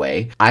 by the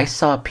way, I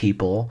saw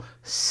people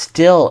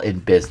still in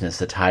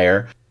business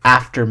attire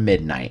after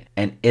midnight.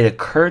 And it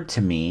occurred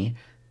to me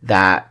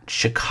that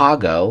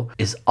Chicago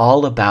is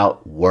all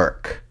about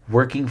work.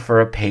 Working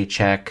for a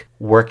paycheck,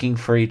 working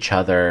for each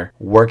other,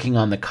 working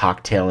on the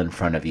cocktail in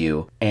front of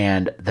you.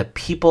 And the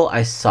people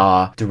I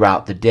saw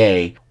throughout the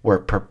day were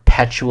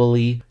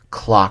perpetually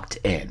clocked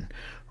in.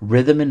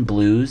 Rhythm and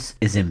blues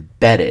is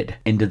embedded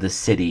into the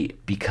city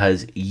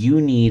because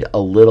you need a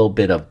little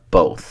bit of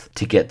both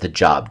to get the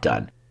job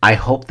done. I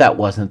hope that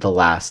wasn't the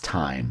last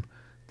time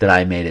that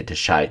I made it to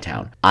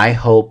Chi-Town. I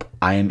hope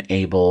I am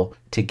able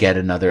to get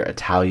another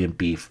Italian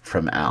beef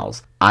from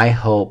Al's. I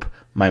hope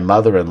my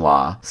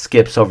mother-in-law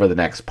skips over the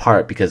next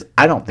part because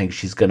I don't think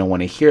she's going to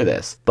want to hear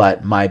this.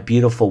 But my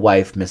beautiful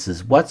wife,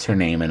 Mrs.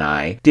 What's-Her-Name, and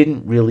I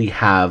didn't really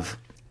have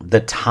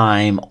the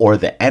time or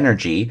the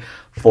energy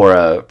for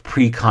a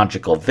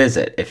pre-conjugal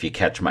visit, if you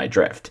catch my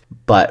drift.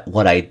 But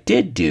what I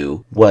did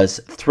do was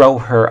throw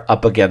her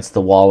up against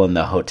the wall in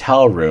the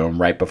hotel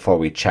room right before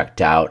we checked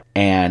out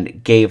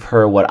and gave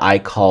her what I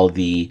call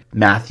the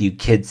Matthew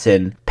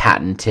Kidson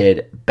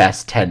patented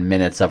best 10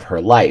 minutes of her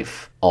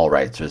life, all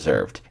rights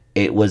reserved.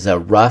 It was a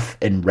rough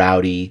and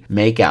rowdy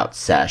makeout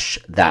sesh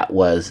that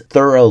was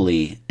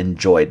thoroughly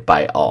enjoyed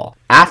by all.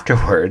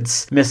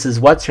 Afterwards, Mrs.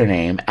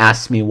 What's-Her-Name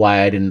asked me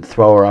why I didn't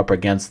throw her up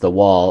against the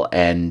wall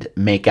and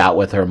make out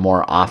with her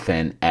more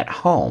often at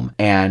home.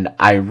 And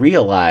I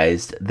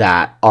realized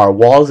that our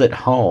walls at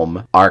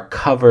home are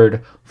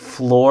covered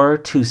floor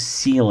to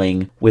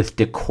ceiling with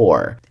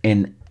decor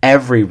in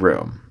every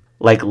room.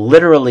 Like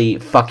literally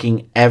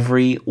fucking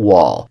every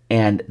wall.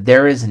 And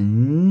there is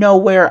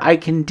nowhere I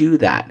can do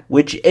that.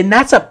 And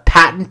that's a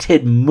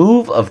patented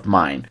move of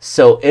mine.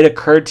 So it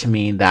occurred to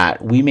me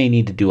that we may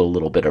need to do a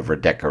little bit of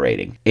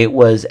redecorating. It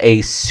was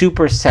a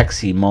super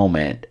sexy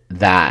moment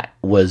that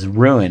was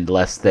ruined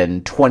less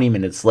than 20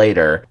 minutes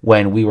later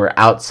when we were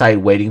outside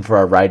waiting for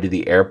our ride to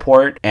the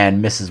airport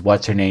and Mrs.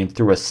 What's-Her-Name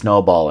threw a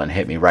snowball and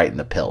hit me right in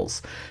the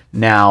pills.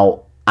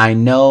 Now, I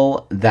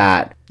know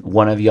that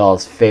one of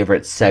y'all's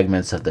favorite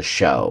segments of the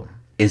show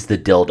is the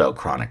Dildo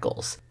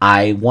Chronicles.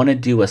 I want to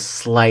do a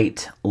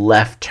slight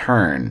left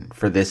turn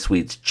for this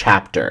week's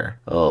chapter.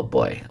 Oh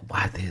boy,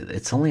 wow,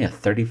 it's only a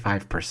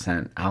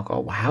 35%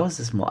 alcohol. How is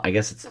this? I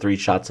guess it's 3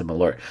 shots of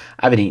Malort.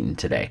 I haven't eaten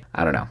today.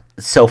 I don't know.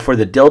 So for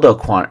the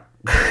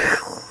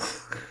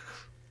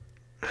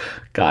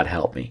God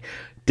help me.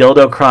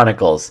 Dildo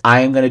Chronicles, I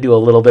am going to do a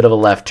little bit of a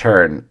left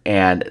turn,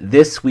 and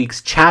this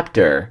week's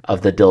chapter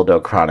of the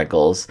Dildo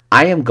Chronicles,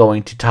 I am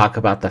going to talk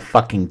about the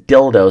fucking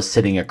dildo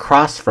sitting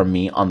across from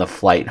me on the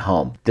flight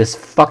home. This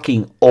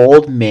fucking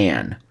old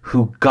man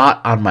who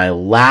got on my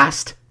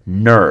last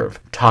nerve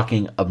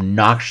talking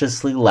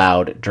obnoxiously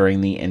loud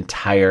during the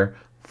entire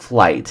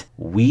flight.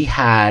 We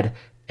had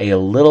a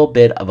little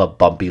bit of a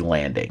bumpy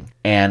landing,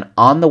 and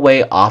on the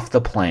way off the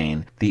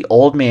plane, the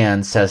old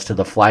man says to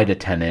the flight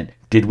attendant,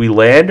 "Did we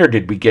land or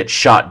did we get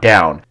shot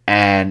down?"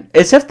 And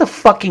as if the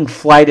fucking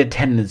flight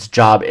attendant's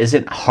job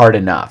isn't hard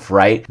enough,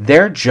 right?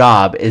 Their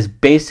job is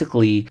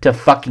basically to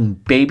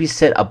fucking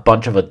babysit a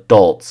bunch of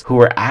adults who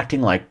are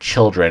acting like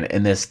children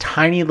in this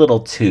tiny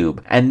little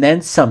tube. And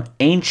then some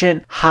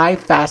ancient,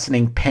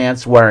 high-fastening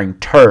pants-wearing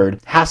turd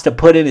has to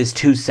put in his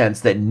 2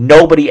 cents that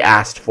nobody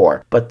asked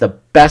for. But the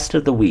best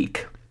of the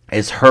week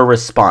is her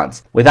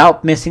response.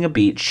 Without missing a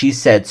beat, she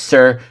said,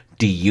 "Sir,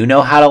 do you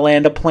know how to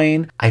land a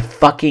plane?" I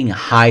fucking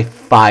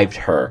high-fived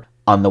her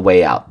on the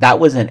way out. That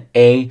was an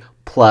A+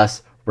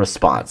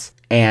 response.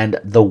 And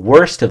the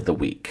worst of the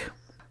week,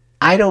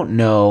 I don't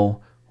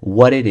know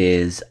what it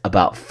is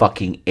about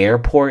fucking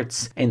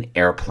airports and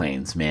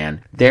airplanes,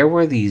 man. There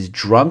were these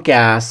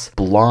drunk-ass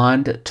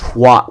blonde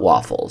twat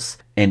waffles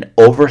in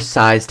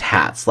oversized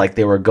hats like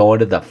they were going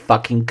to the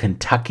fucking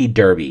Kentucky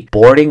Derby,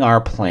 boarding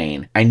our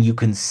plane, and you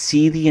can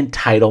see the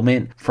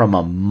entitlement from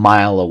a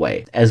mile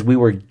away. As we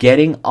were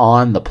getting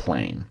on the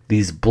plane,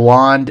 these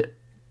blonde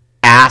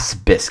ass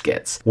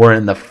biscuits were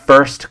in the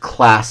first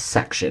class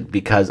section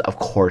because of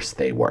course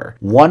they were.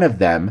 One of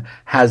them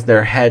has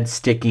their head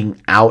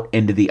sticking out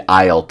into the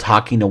aisle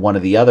talking to one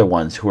of the other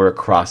ones who are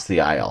across the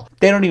aisle.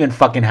 They don't even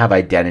fucking have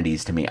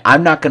identities to me.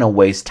 I'm not going to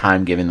waste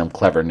time giving them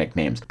clever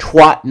nicknames.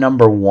 Twat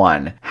number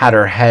 1 had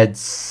her head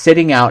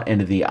sitting out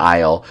into the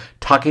aisle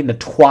talking to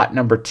twat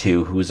number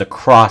 2 who was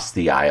across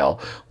the aisle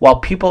while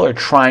people are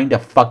trying to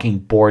fucking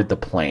board the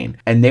plane.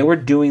 And they were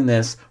doing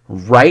this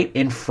right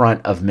in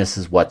front of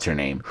Mrs.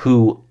 What's-Her-Name,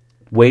 who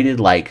waited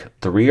like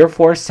 3 or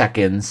 4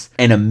 seconds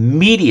and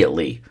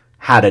immediately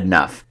had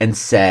enough and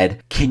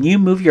said, "Can you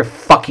move your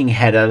fucking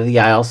head out of the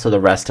aisle so the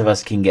rest of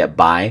us can get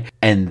by?"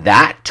 And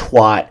that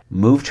twat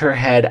moved her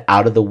head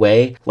out of the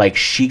way like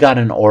she got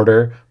an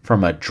order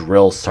from a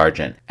drill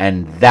sergeant.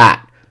 And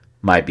that,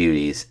 my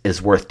beauties,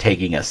 is worth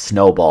taking a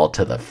snowball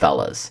to the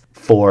fellas.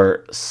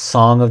 For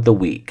Song of the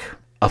Week,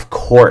 of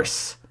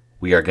course,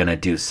 we are going to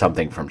do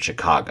something from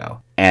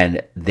Chicago.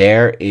 And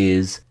there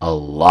is a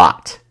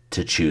lot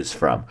to choose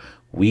from.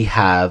 We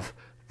have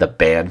the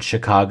band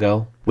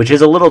Chicago, which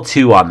is a little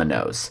too on the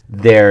nose.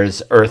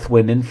 There's Earth,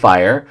 Wind, and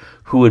Fire,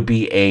 who would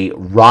be a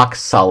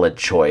rock-solid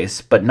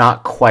choice, but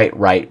not quite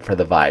right for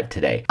the vibe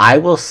today. I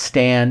will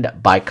stand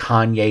by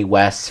Kanye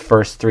West's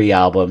first 3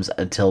 albums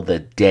until the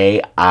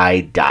day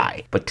I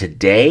die. But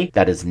today,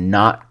 that is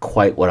not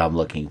quite what I'm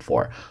looking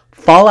for.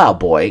 Fall Out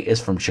Boy is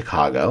from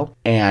Chicago,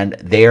 and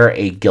they're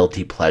a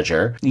guilty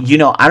pleasure. You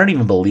know, I don't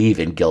even believe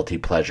in guilty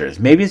pleasures.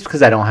 Maybe it's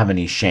because I don't have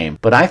any shame,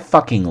 but I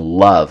fucking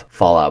love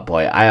Fall Out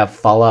Boy. I have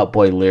Fall Out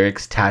Boy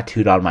lyrics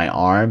tattooed on my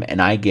arm, and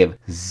I give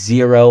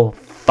 0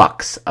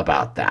 fucks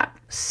about that.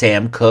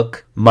 Sam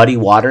Cooke, Muddy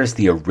Waters,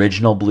 the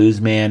original blues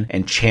man,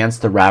 and Chance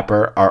the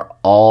Rapper are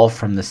all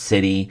from the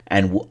city,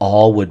 and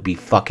all would be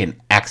fucking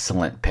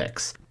excellent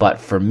picks. But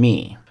for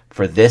me,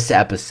 for this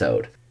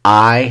episode,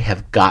 I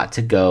have got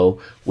to go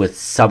with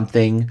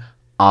something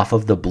off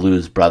of the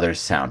Blues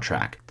Brothers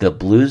soundtrack. The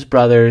Blues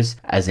Brothers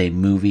as a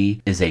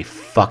movie is a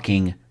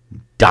fucking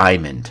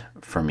diamond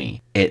for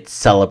me. It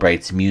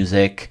celebrates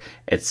music,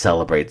 it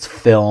celebrates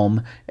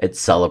film, it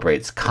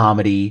celebrates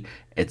comedy,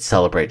 it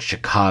celebrates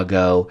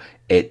Chicago,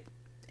 it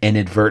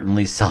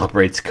inadvertently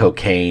celebrates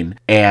cocaine,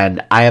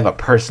 and I have a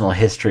personal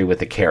history with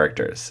the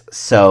characters.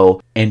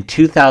 So in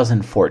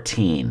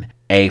 2014,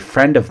 a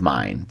friend of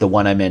mine, the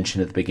one I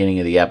mentioned at the beginning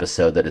of the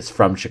episode that is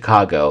from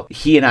Chicago,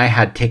 he and I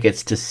had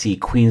tickets to see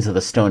Queens of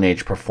the Stone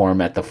Age perform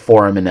at the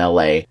Forum in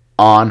LA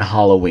on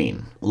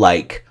Halloween.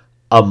 Like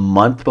a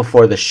month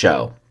before the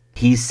show,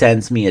 he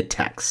sends me a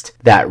text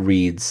that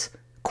reads,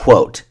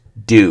 quote,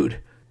 "Dude,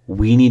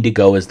 we need to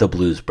go as the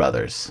Blues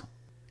Brothers."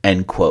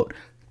 End quote.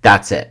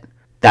 That's it.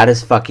 That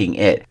is fucking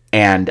it.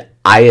 And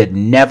I had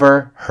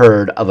never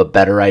heard of a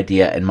better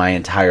idea in my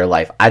entire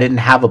life. I didn't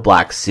have a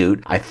black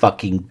suit. I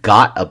fucking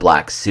got a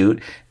black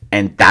suit.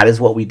 And that is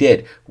what we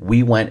did.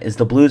 We went as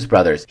the Blues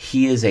Brothers.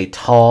 He is a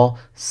tall,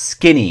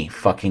 skinny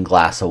fucking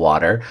glass of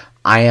water.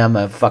 I am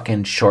a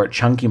fucking short,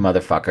 chunky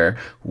motherfucker.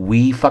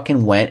 We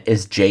fucking went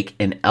as Jake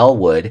and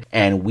Elwood,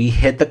 and we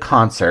hit the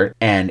concert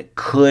and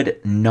could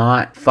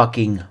not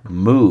fucking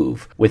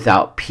move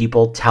without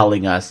people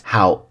telling us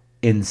how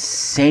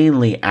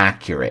insanely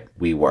accurate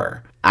we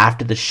were.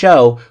 After the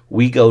show,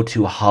 we go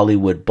to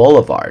Hollywood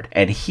Boulevard,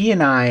 and he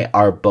and I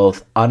are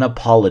both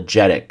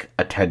unapologetic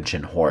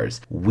attention whores.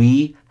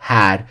 We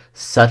had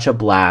such a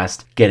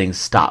blast getting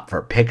stopped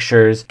for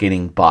pictures,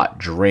 getting bought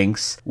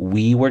drinks.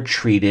 We were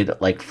treated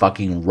like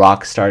fucking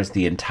rock stars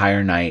the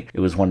entire night. It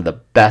was one of the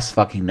best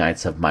fucking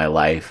nights of my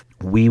life.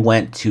 We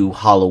went to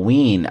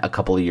Halloween a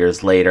couple of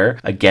years later,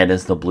 again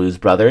as the Blues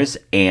Brothers,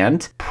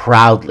 and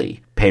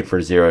proudly paid for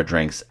 0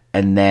 drinks.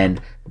 And then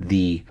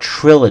the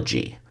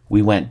trilogy.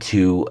 We went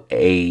to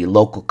a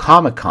local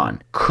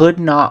Comic-Con. Could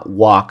not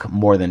walk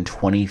more than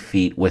 20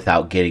 feet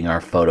without getting our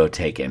photo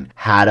taken.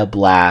 Had a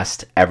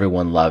blast.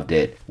 Everyone loved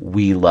it.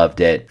 We loved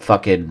it.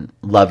 Fucking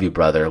love you,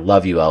 brother.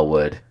 Love you,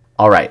 Elwood.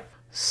 All right.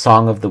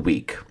 Song of the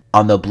week.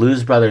 On the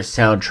Blues Brothers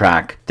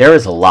soundtrack, there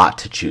is a lot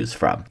to choose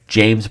from.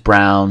 James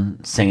Brown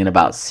singing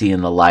about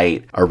seeing the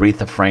light,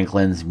 Aretha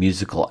Franklin's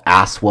musical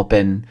ass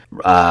whooping,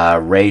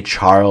 Ray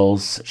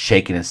Charles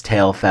shaking his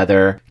tail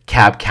feather,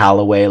 Cab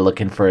Calloway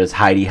looking for his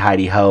hidey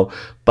hidey ho.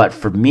 But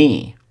for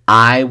me,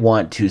 I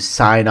want to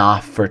sign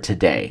off for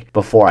today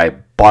before I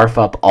barf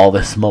up all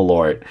this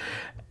Malort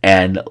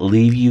and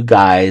leave you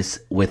guys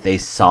with a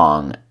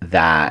song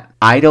that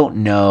I don't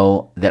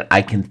know that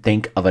I can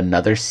think of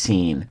another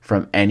scene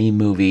from any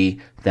movie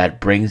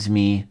that brings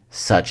me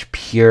such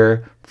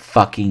pure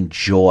fucking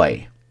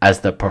joy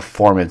as the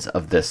performance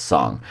of this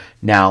song.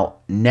 Now,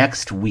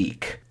 next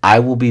week, I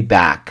will be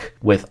back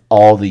with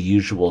all the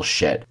usual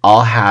shit.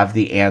 I'll have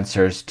the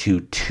answers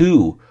to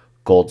 2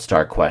 Gold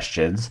Star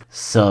questions,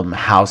 some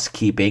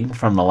housekeeping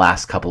from the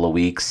last couple of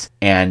weeks,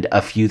 and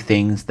a few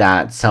things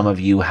that some of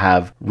you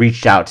have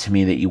reached out to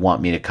me that you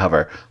want me to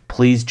cover.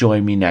 Please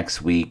join me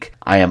next week.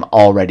 I am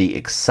already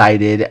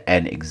excited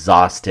and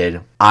exhausted.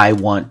 I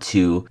want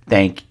to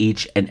thank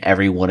each and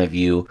every one of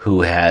you who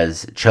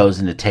has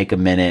chosen to take a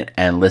minute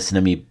and listen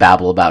to me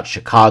babble about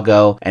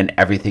Chicago and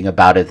everything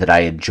about it that I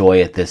enjoy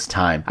at this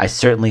time. I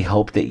certainly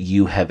hope that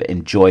you have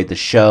enjoyed the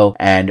show,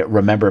 and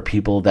remember,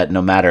 people, that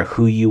no matter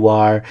who you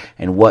are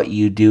and what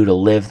you do to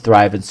live,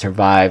 thrive, and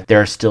survive,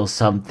 there are still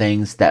some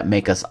things that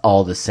make us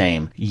all the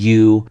same.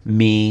 You,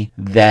 me,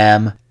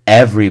 them,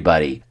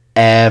 everybody.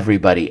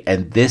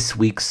 And this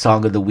week's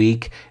song of the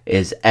week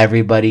is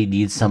Everybody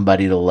Needs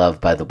Somebody to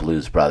Love by the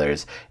Blues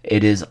Brothers.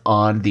 It is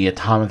on the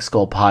Atomic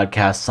Skull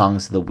Podcast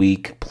Songs of the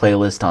Week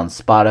playlist on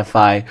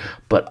Spotify,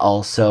 but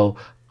also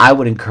I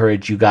would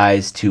encourage you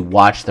guys to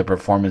watch the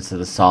performance of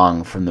the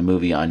song from the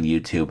movie on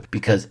YouTube,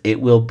 because it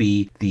will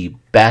be the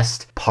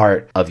best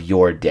part of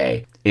your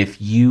day.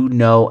 If you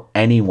know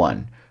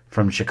anyone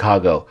from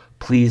Chicago,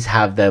 please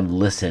have them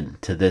listen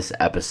to this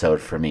episode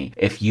for me.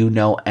 If you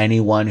know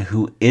anyone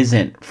who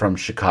isn't from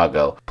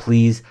Chicago,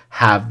 please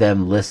have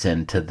them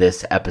listen to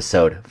this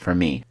episode for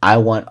me. I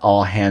want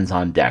all hands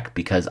on deck,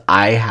 because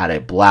I had a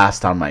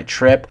blast on my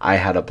trip. I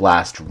had a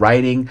blast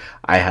writing.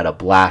 I had a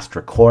blast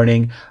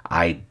recording.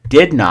 I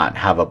did not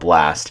have a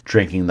blast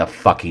drinking the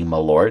fucking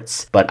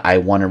Malorts, but I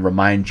want to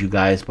remind you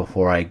guys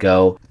before I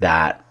go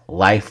that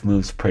life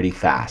moves pretty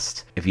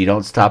fast. If you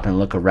don't stop and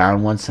look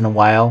around once in a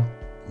while,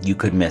 you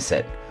could miss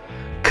it.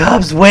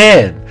 Cubs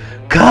win!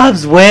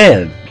 Cubs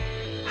win!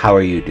 How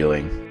are you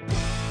doing?